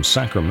flying from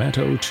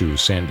Sacramento to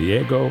San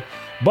Diego,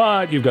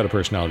 but you've got a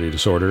personality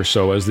disorder.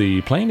 So as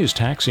the plane is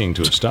taxiing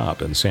to a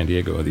stop in San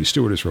Diego, the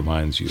stewardess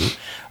reminds you,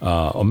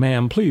 oh,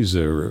 ma'am, please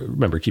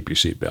remember, keep your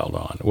seatbelt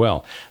on.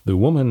 Well, the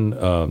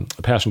woman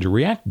passenger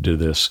reacted to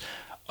this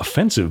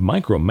offensive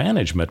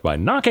micromanagement by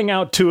knocking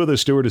out 2 of the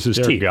stewardess's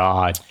teeth. Dear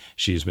God.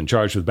 She's been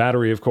charged with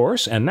battery, of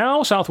course, and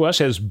now Southwest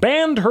has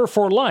banned her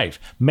for life.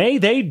 May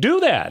they do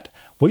that?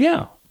 Well,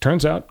 yeah.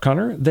 Turns out,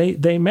 Connor,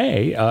 they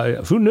may.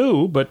 Who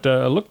knew, but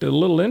looked a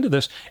little into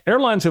this.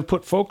 Airlines have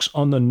put folks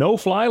on the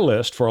no-fly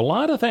list for a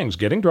lot of things.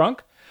 Getting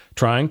drunk,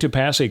 trying to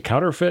pass a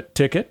counterfeit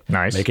ticket,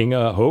 making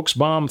a hoax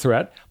bomb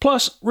threat,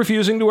 plus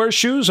refusing to wear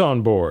shoes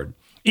on board.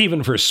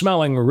 Even for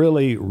smelling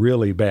really,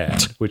 really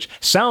bad, which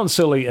sounds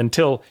silly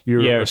until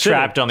you're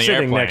trapped on the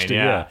airplane. Next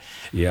to,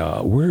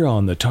 yeah, we're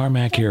on the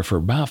tarmac here for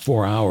about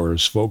 4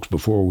 hours, folks,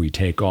 before we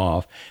take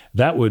off.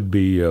 That would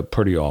be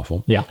pretty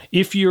awful. Yeah.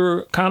 If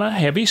you're kind of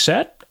heavy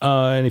set,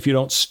 and if you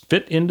don't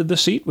fit into the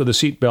seat with a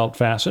seatbelt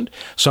fastened,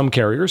 some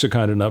carriers are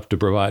kind enough to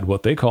provide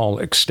what they call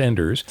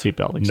extenders.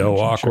 Seatbelt extension. No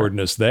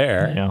awkwardness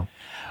there. Yeah.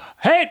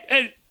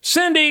 Hey,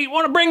 Cindy,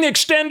 want to bring the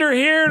extender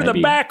here to the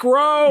back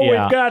row?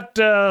 Yeah. We've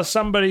got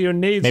somebody who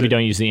needs Maybe it.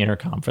 don't use the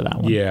intercom for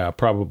that one. Yeah,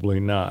 probably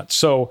not.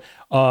 So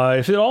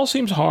if it all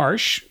seems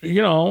harsh,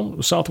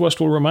 Southwest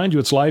will remind you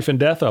it's life and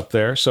death up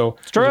there. So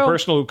as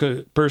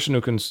a person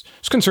who is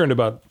concerned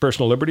about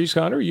personal liberties,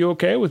 Connor, are you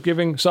okay with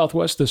giving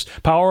Southwest this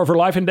power over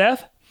life and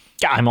death?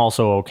 I'm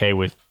also okay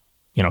with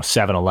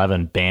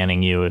 7-Eleven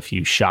banning you if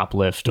you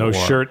shoplift. No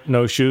shirt,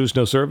 no shoes,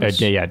 no service.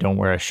 Don't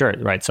wear a shirt,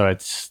 right? So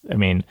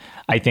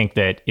I think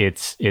that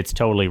it's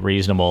totally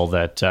reasonable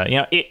that,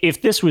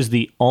 if this was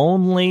the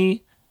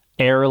only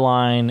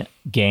airline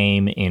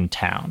game in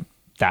town,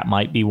 that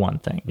might be one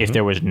thing. Mm-hmm. If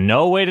there was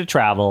no way to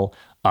travel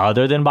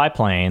other than by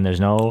plane, there's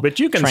no. But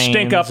you can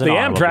stink up the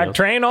Amtrak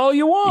train all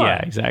you want.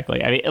 Yeah,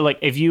 exactly. I mean, like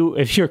if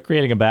you're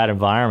creating a bad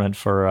environment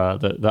for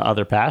the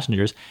other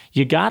passengers,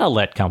 you gotta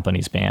let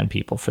companies ban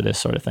people for this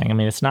sort of thing. I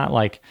mean, it's not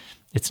like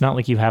it's not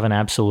like you have an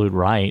absolute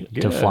right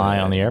to fly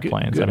on the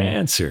airplanes. Good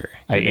answer.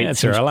 Good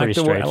answer. I like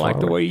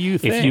the way you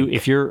think.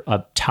 If you're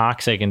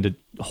toxic and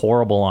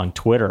horrible on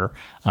Twitter,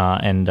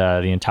 and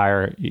the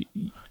entire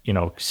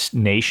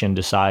nation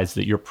decides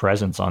that your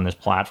presence on this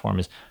platform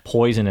is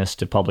poisonous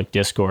to public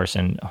discourse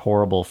and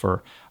horrible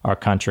for our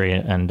country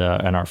and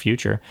our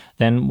future,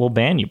 then we'll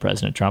ban you,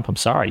 President Trump. I'm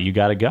sorry. You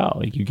got to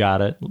go. You got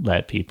to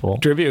let people.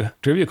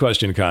 Trivia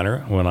question, Connor.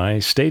 When I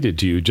stated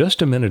to you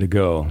just a minute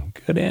ago,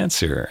 good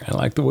answer. I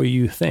like the way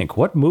you think.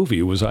 What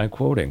movie was I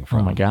quoting from?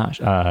 Oh my gosh.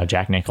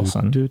 Jack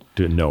Nicholson.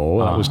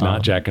 No, that was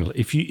not Jack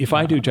Nicholson. If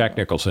I do Jack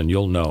Nicholson,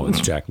 you'll know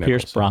it's Jack Nicholson.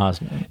 Pierce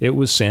Brosnan. It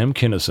was Sam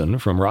Kinison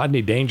from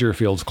Rodney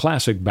Dangerfield's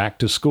classic Back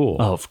to School.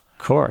 Oh, of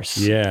course.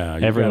 Yeah.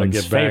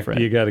 Everyone's favorite.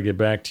 You got to get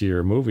back to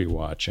your movie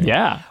watching.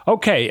 Yeah.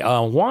 Okay.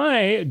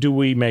 Why do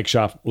we make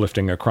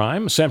shoplifting a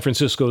crime? San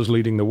Francisco's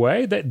leading the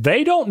way.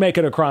 They don't make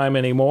it a crime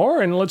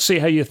anymore. And let's see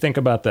how you think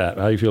about that.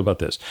 How you feel about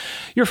this.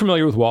 You're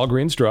familiar with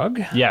Walgreens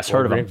Drug? Yes,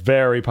 heard of it.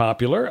 Very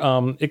popular.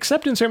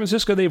 Except in San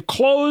Francisco, they've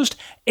closed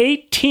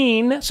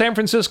 18 San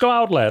Francisco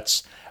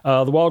outlets.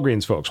 The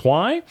Walgreens folks.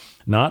 Why?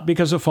 Not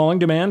because of falling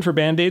demand for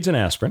Band-Aids and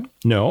aspirin.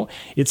 No,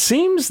 it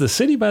seems the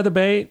city by the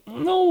Bay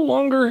no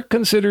longer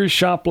considers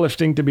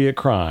shoplifting to be a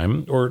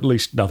crime, or at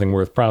least nothing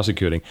worth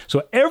prosecuting.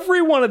 So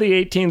every one of the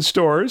 18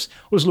 stores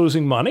was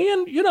losing money.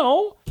 And,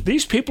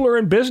 these people are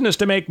in business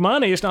to make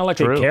money. It's not like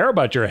they care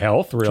about your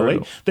health, really.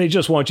 True. They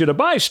just want you to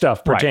buy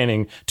stuff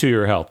pertaining to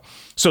your health.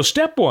 So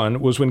step one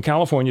was when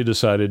California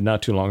decided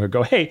not too long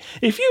ago, hey,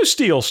 if you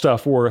steal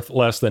stuff worth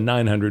less than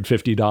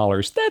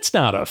 $950, that's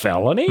not a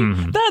felony.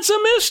 Mm-hmm. That's a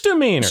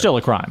misdemeanor. Still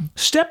a crime.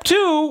 Step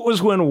two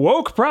was when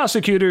woke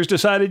prosecutors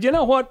decided, you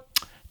know what?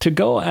 To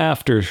go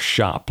after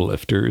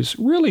shoplifters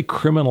really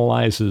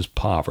criminalizes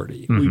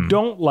poverty. Mm-hmm. We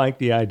don't like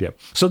the idea.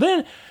 So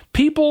then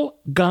people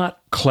got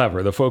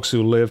clever, the folks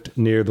who lived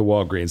near the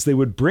Walgreens. They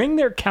would bring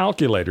their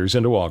calculators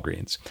into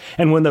Walgreens.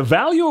 And when the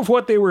value of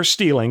what they were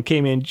stealing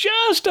came in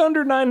just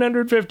under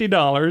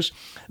 $950,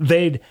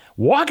 they'd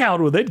walk out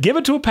with it, give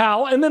it to a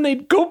pal, and then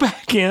they'd go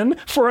back in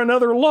for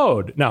another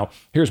load. Now,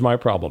 here's my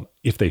problem.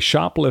 If they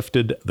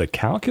shoplifted the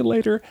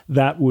calculator,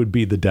 that would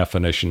be the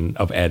definition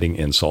of adding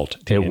insult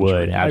to injury. It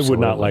would, absolutely. I would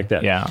not like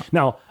that. Yeah.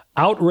 Now,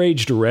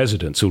 outraged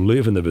residents who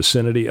live in the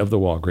vicinity of the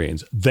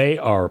Walgreens, they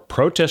are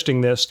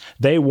protesting this.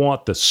 They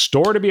want the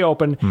store to be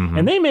open,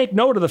 and they make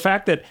note of the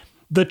fact that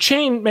the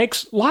chain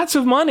makes lots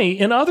of money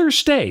in other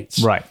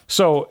states. Right.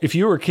 So if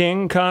you were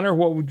king, Connor,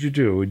 what would you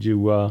do? Would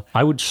you?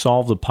 I would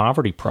solve the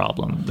poverty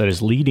problem that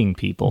is leading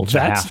people to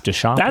have to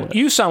shoplift.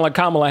 You sound like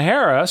Kamala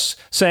Harris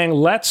saying,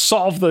 let's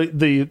solve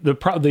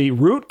the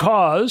root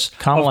cause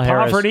of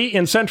poverty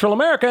in Central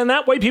America, and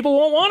that way people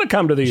won't want to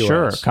come to the U.S.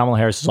 Sure. Kamala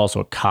Harris is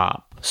also a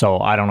cop. So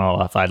I don't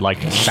know if I'd like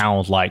to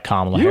sound like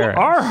Kamala Harris.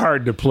 You are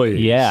hard to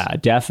please. Yeah,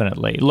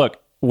 definitely.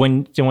 Look,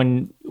 when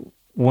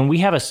we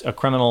have a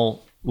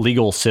criminal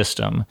legal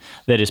system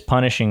that is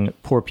punishing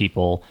poor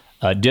people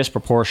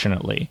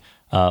disproportionately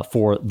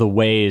for the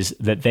ways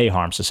that they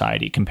harm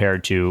society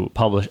compared to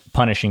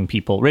punishing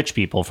rich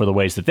people for the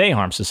ways that they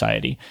harm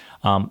society,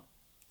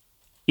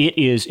 it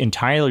is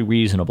entirely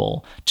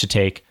reasonable to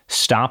take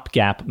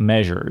stopgap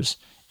measures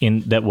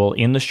that will,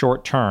 in the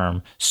short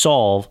term,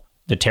 solve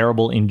the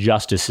terrible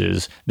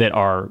injustices that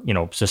our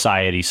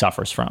society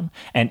suffers from.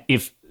 And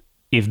if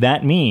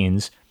that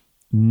means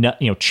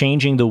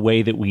changing the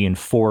way that we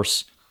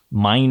enforce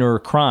minor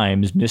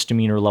crimes,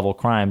 misdemeanor level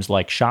crimes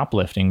like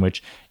shoplifting,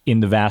 which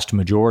in the vast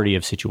majority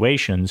of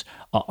situations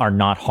are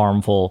not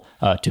harmful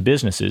to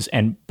businesses.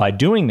 And by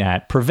doing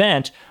that,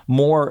 prevent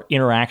more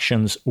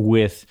interactions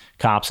with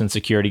cops and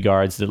security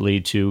guards that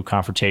lead to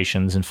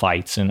confrontations and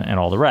fights and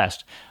all the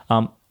rest.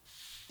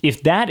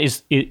 If that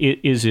is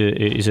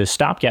a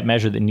stopgap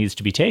measure that needs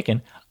to be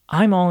taken,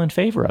 I'm all in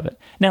favor of it.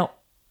 Now,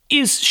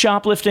 is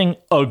shoplifting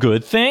a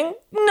good thing?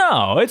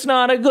 No, it's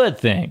not a good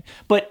thing.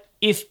 But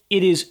if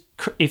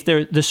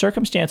the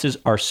circumstances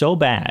are so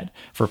bad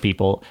for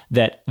people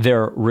that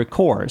their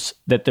recourse,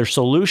 that their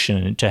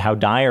solution to how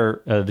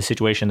dire the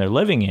situation they're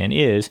living in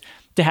is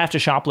to have to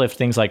shoplift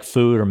things like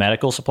food or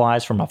medical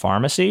supplies from a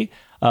pharmacy,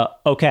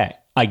 okay,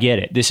 I get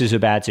it. This is a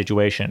bad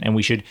situation, and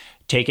we should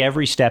take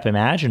every step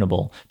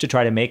imaginable to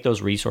try to make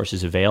those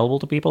resources available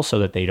to people so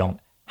that they don't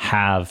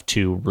have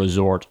to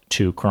resort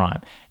to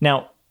crime.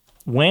 Now,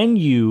 when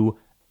you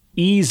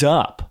ease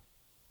up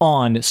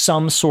on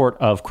some sort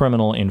of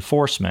criminal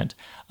enforcement,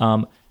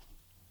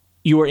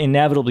 you are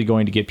inevitably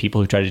going to get people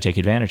who try to take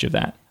advantage of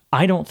that.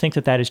 I don't think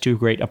that is too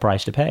great a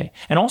price to pay.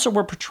 And also,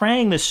 we're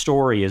portraying this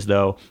story as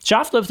though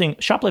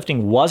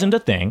shoplifting wasn't a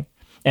thing,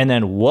 and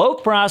then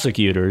woke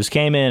prosecutors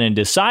came in and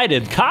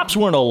decided cops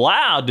weren't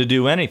allowed to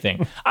do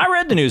anything. I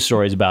read the news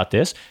stories about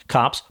this.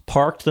 Cops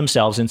parked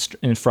themselves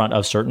in front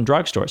of certain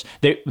drugstores.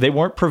 They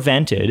weren't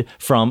prevented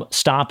from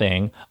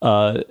stopping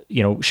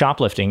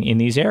shoplifting in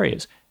these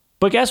areas.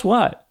 But guess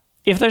what?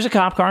 if there's a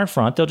cop car in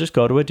front, they'll just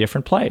go to a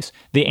different place.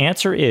 The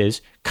answer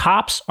is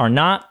cops are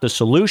not the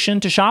solution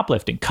to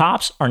shoplifting.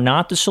 Cops are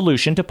not the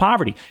solution to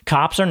poverty.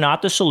 Cops are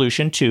not the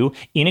solution to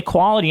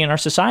inequality in our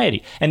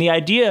society. And the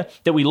idea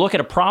that we look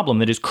at a problem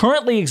that is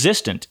currently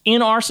existent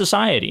in our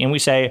society and we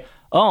say,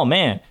 oh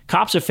man,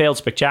 cops have failed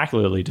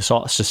spectacularly to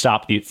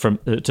stop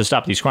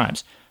these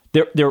crimes.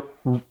 They're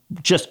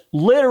just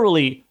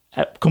literally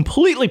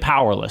completely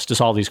powerless to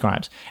solve these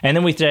crimes. And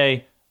then we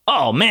say,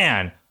 oh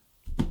man,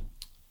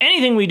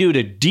 anything we do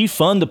to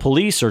defund the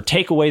police or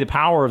take away the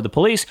power of the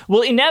police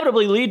will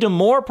inevitably lead to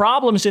more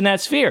problems in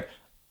that sphere.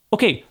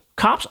 Okay,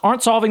 cops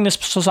aren't solving this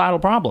societal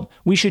problem.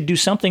 We should do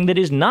something that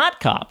is not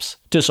cops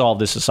to solve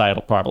this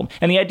societal problem.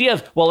 And the idea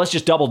of, well, let's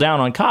just double down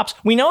on cops.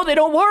 We know they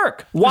don't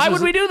work. Why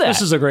would we do that?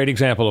 This is a great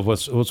example of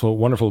what's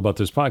wonderful about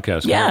this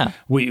podcast. Yeah.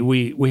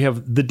 We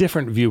have the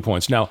different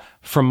viewpoints. Now,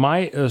 from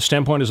my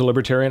standpoint as a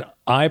libertarian,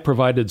 I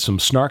provided some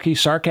snarky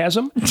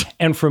sarcasm.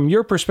 And from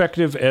your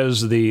perspective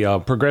as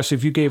the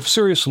progressive, you gave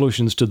serious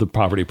solutions to the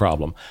poverty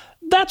problem.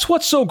 That's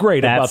what's so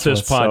great about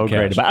this podcast. So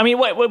great about. I mean,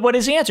 what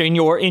is the answer in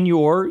your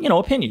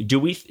opinion? Do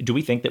we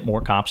think that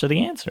more cops are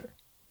the answer?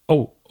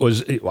 Oh,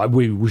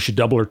 we should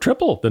double or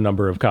triple the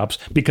number of cops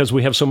because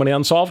we have so many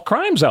unsolved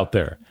crimes out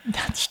there.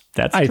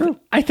 That's true.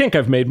 I think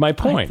I've made my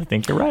point. I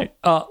think you're right.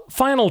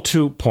 Final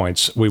 2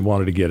 points we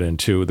wanted to get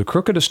into: the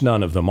crookedest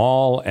nun of them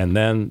all, and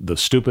then the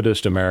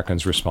stupidest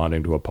Americans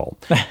responding to a poll.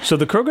 So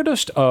the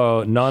crookedest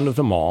nun of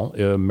them all,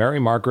 Mary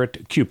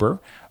Margaret Cooper,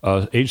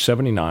 age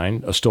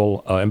 79,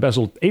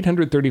 embezzled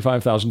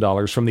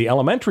 $835,000 from the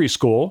elementary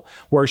school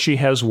where she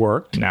has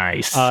worked.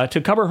 Nice.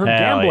 To cover her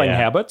gambling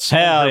habits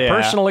and her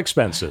personal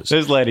expenses.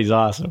 This lady's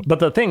awesome. But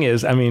the thing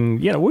is, I mean,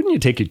 wouldn't you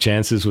take your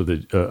chances with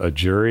a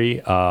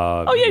jury?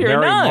 You're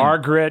Mary a nun.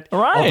 Margaret.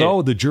 Right.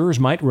 Although the jurors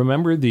might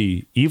remember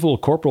the evil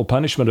corporal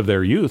punishment of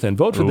their youth and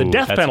vote for the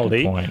death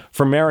penalty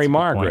for Mary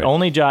Margaret.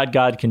 Only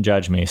God can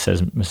judge me,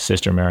 says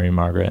Sister Mary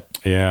Margaret.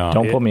 Yeah.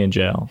 Don't put me in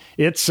jail.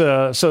 It's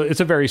it's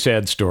a very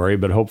sad story,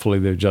 but hopefully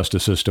the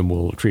justice system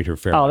will treat her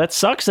fairly. Oh, that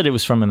sucks that it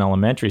was from an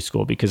elementary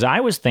school because I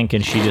was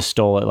thinking she just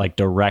stole it like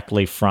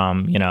directly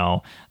from,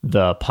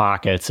 the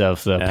pockets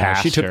of the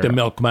pastor. She took the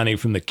milk money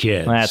from the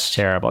kids. That's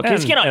terrible.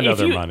 Because, and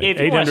other money.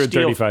 If you want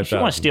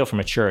to steal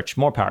from a church,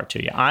 more power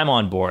to you. I'm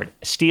on board.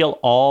 Steal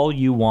all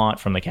you want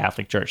from the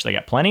Catholic Church. They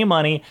got plenty of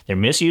money. They're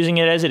misusing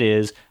it as it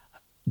is.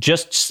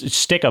 Just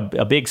stick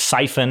a big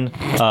siphon,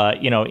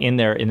 in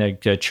their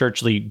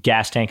churchly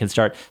gas tank and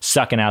start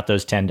sucking out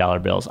those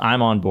 $10 bills.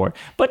 I'm on board.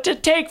 But to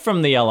take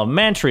from the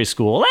elementary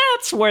school,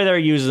 that's where they're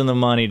using the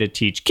money to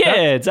teach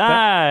kids.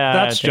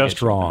 That's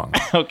just wrong.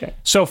 Okay.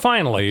 So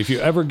finally, if you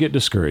ever get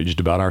discouraged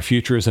about our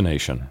future as a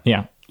nation,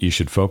 you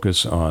should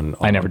focus on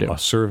a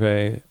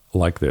survey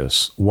like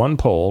this. One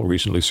poll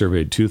recently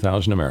surveyed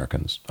 2,000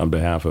 Americans on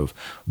behalf of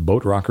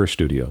Boat Rocker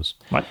Studios.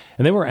 What?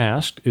 And they were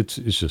asked, it's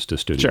just a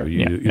studio. Sure,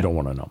 you don't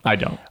want to know. I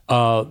don't.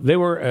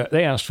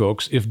 They asked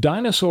folks if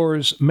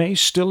dinosaurs may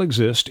still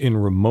exist in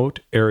remote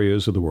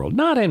areas of the world.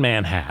 Not in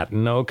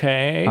Manhattan,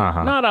 okay?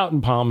 Not out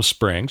in Palm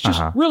Springs, just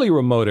really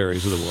remote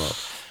areas of the world.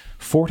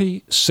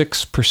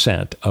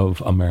 46%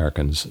 of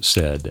Americans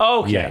said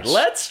yes.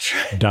 Let's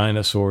try.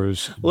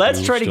 Dinosaurs.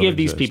 Let's try to give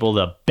these people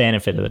the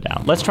benefit of the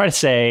doubt. Let's try to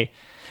say,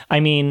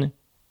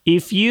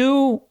 if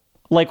you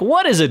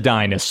what is a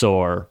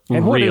dinosaur?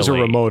 And what is a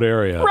remote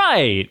area?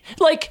 Right.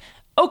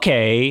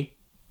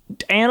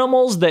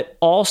 Animals that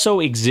also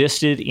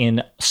existed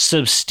in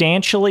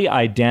substantially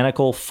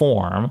identical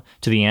form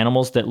to the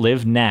animals that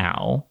live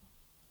now.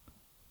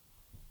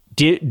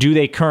 Do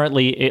they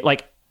currently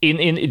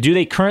do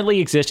they currently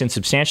exist in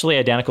substantially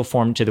identical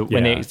form to the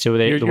when they the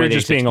way you're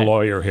just being a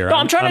lawyer here. No,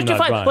 I'm trying to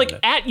define.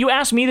 You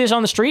ask me this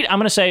on the street, I'm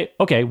going to say,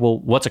 okay, well,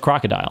 what's a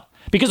crocodile?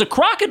 Because a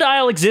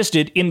crocodile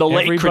existed in the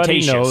late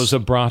Cretaceous. Everybody knows a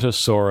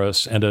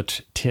Brontosaurus and a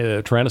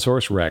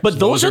Tyrannosaurus Rex. But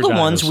those are the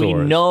ones we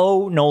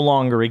know no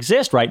longer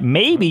exist, right?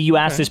 Maybe you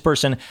ask this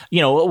person,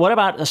 what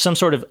about some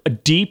sort of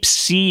deep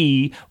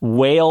sea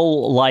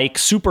whale-like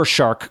super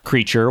shark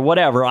creature,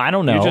 whatever, I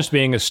don't know. You're just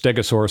being a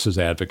Stegosaurus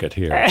advocate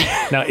here.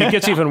 Now, it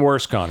gets even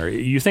worse, Connor.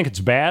 You think it's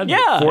bad?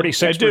 Yeah,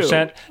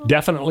 46%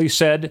 definitely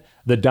said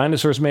that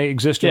dinosaurs may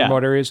exist in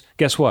remote areas.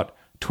 Guess what?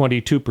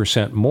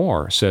 22%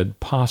 more said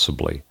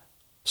possibly.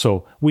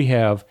 So we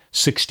have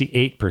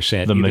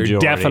 68%. The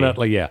majority.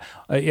 Definitely,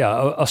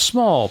 a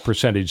small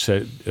percentage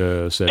said.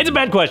 It's a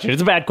bad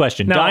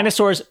question. Now,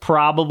 dinosaurs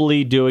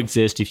probably do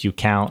exist if you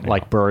count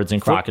birds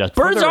and crocodiles.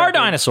 Birds are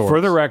dinosaurs.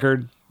 For the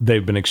record,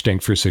 they've been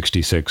extinct for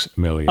 66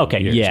 million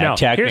years. Now,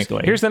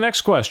 technically. Here's the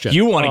next question.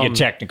 You want to get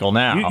technical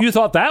now. You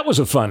thought that was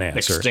a fun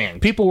answer.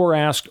 Extinct. People were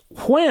asked,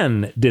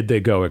 when did they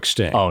go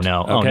extinct? Oh,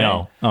 no.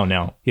 Okay? Oh,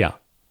 no. Yeah.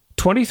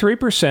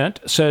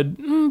 23% said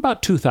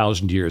about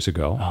 2,000 years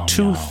ago.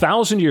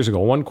 2,000 years ago,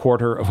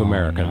 1/4 of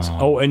Americans. No.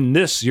 Oh, and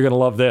this, you're going to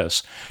love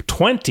this.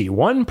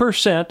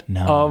 21%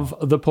 of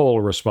the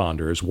poll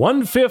responders,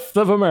 1/5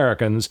 of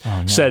Americans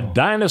said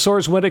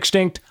dinosaurs went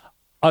extinct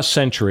a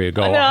century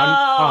ago,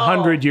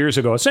 100 years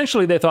ago.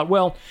 Essentially, they thought,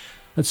 well,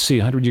 let's see,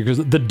 100 years.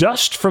 The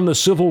dust from the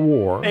Civil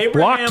War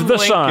blocked the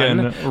sun,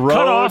 Lincoln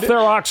cut off their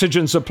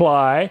oxygen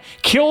supply,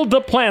 killed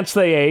the plants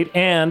they ate,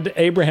 and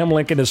Abraham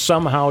Lincoln is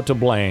somehow to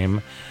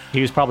blame.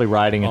 He was probably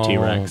riding a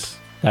T-Rex.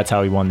 That's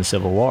how he won the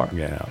Civil War.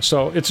 Yeah,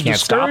 so it's Can't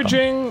stop him.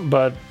 discouraging,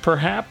 but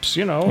perhaps,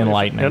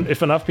 Enlightening.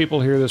 if enough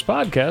people hear this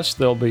podcast,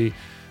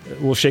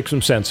 we'll shake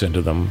some sense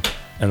into them,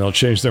 and they'll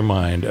change their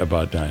mind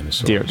about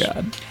dinosaurs. Dear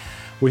God.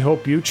 We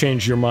hope you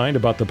change your mind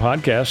about the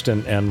podcast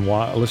and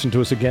listen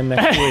to us again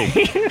next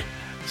week.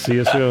 See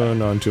you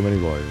soon on Too Many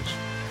Lawyers.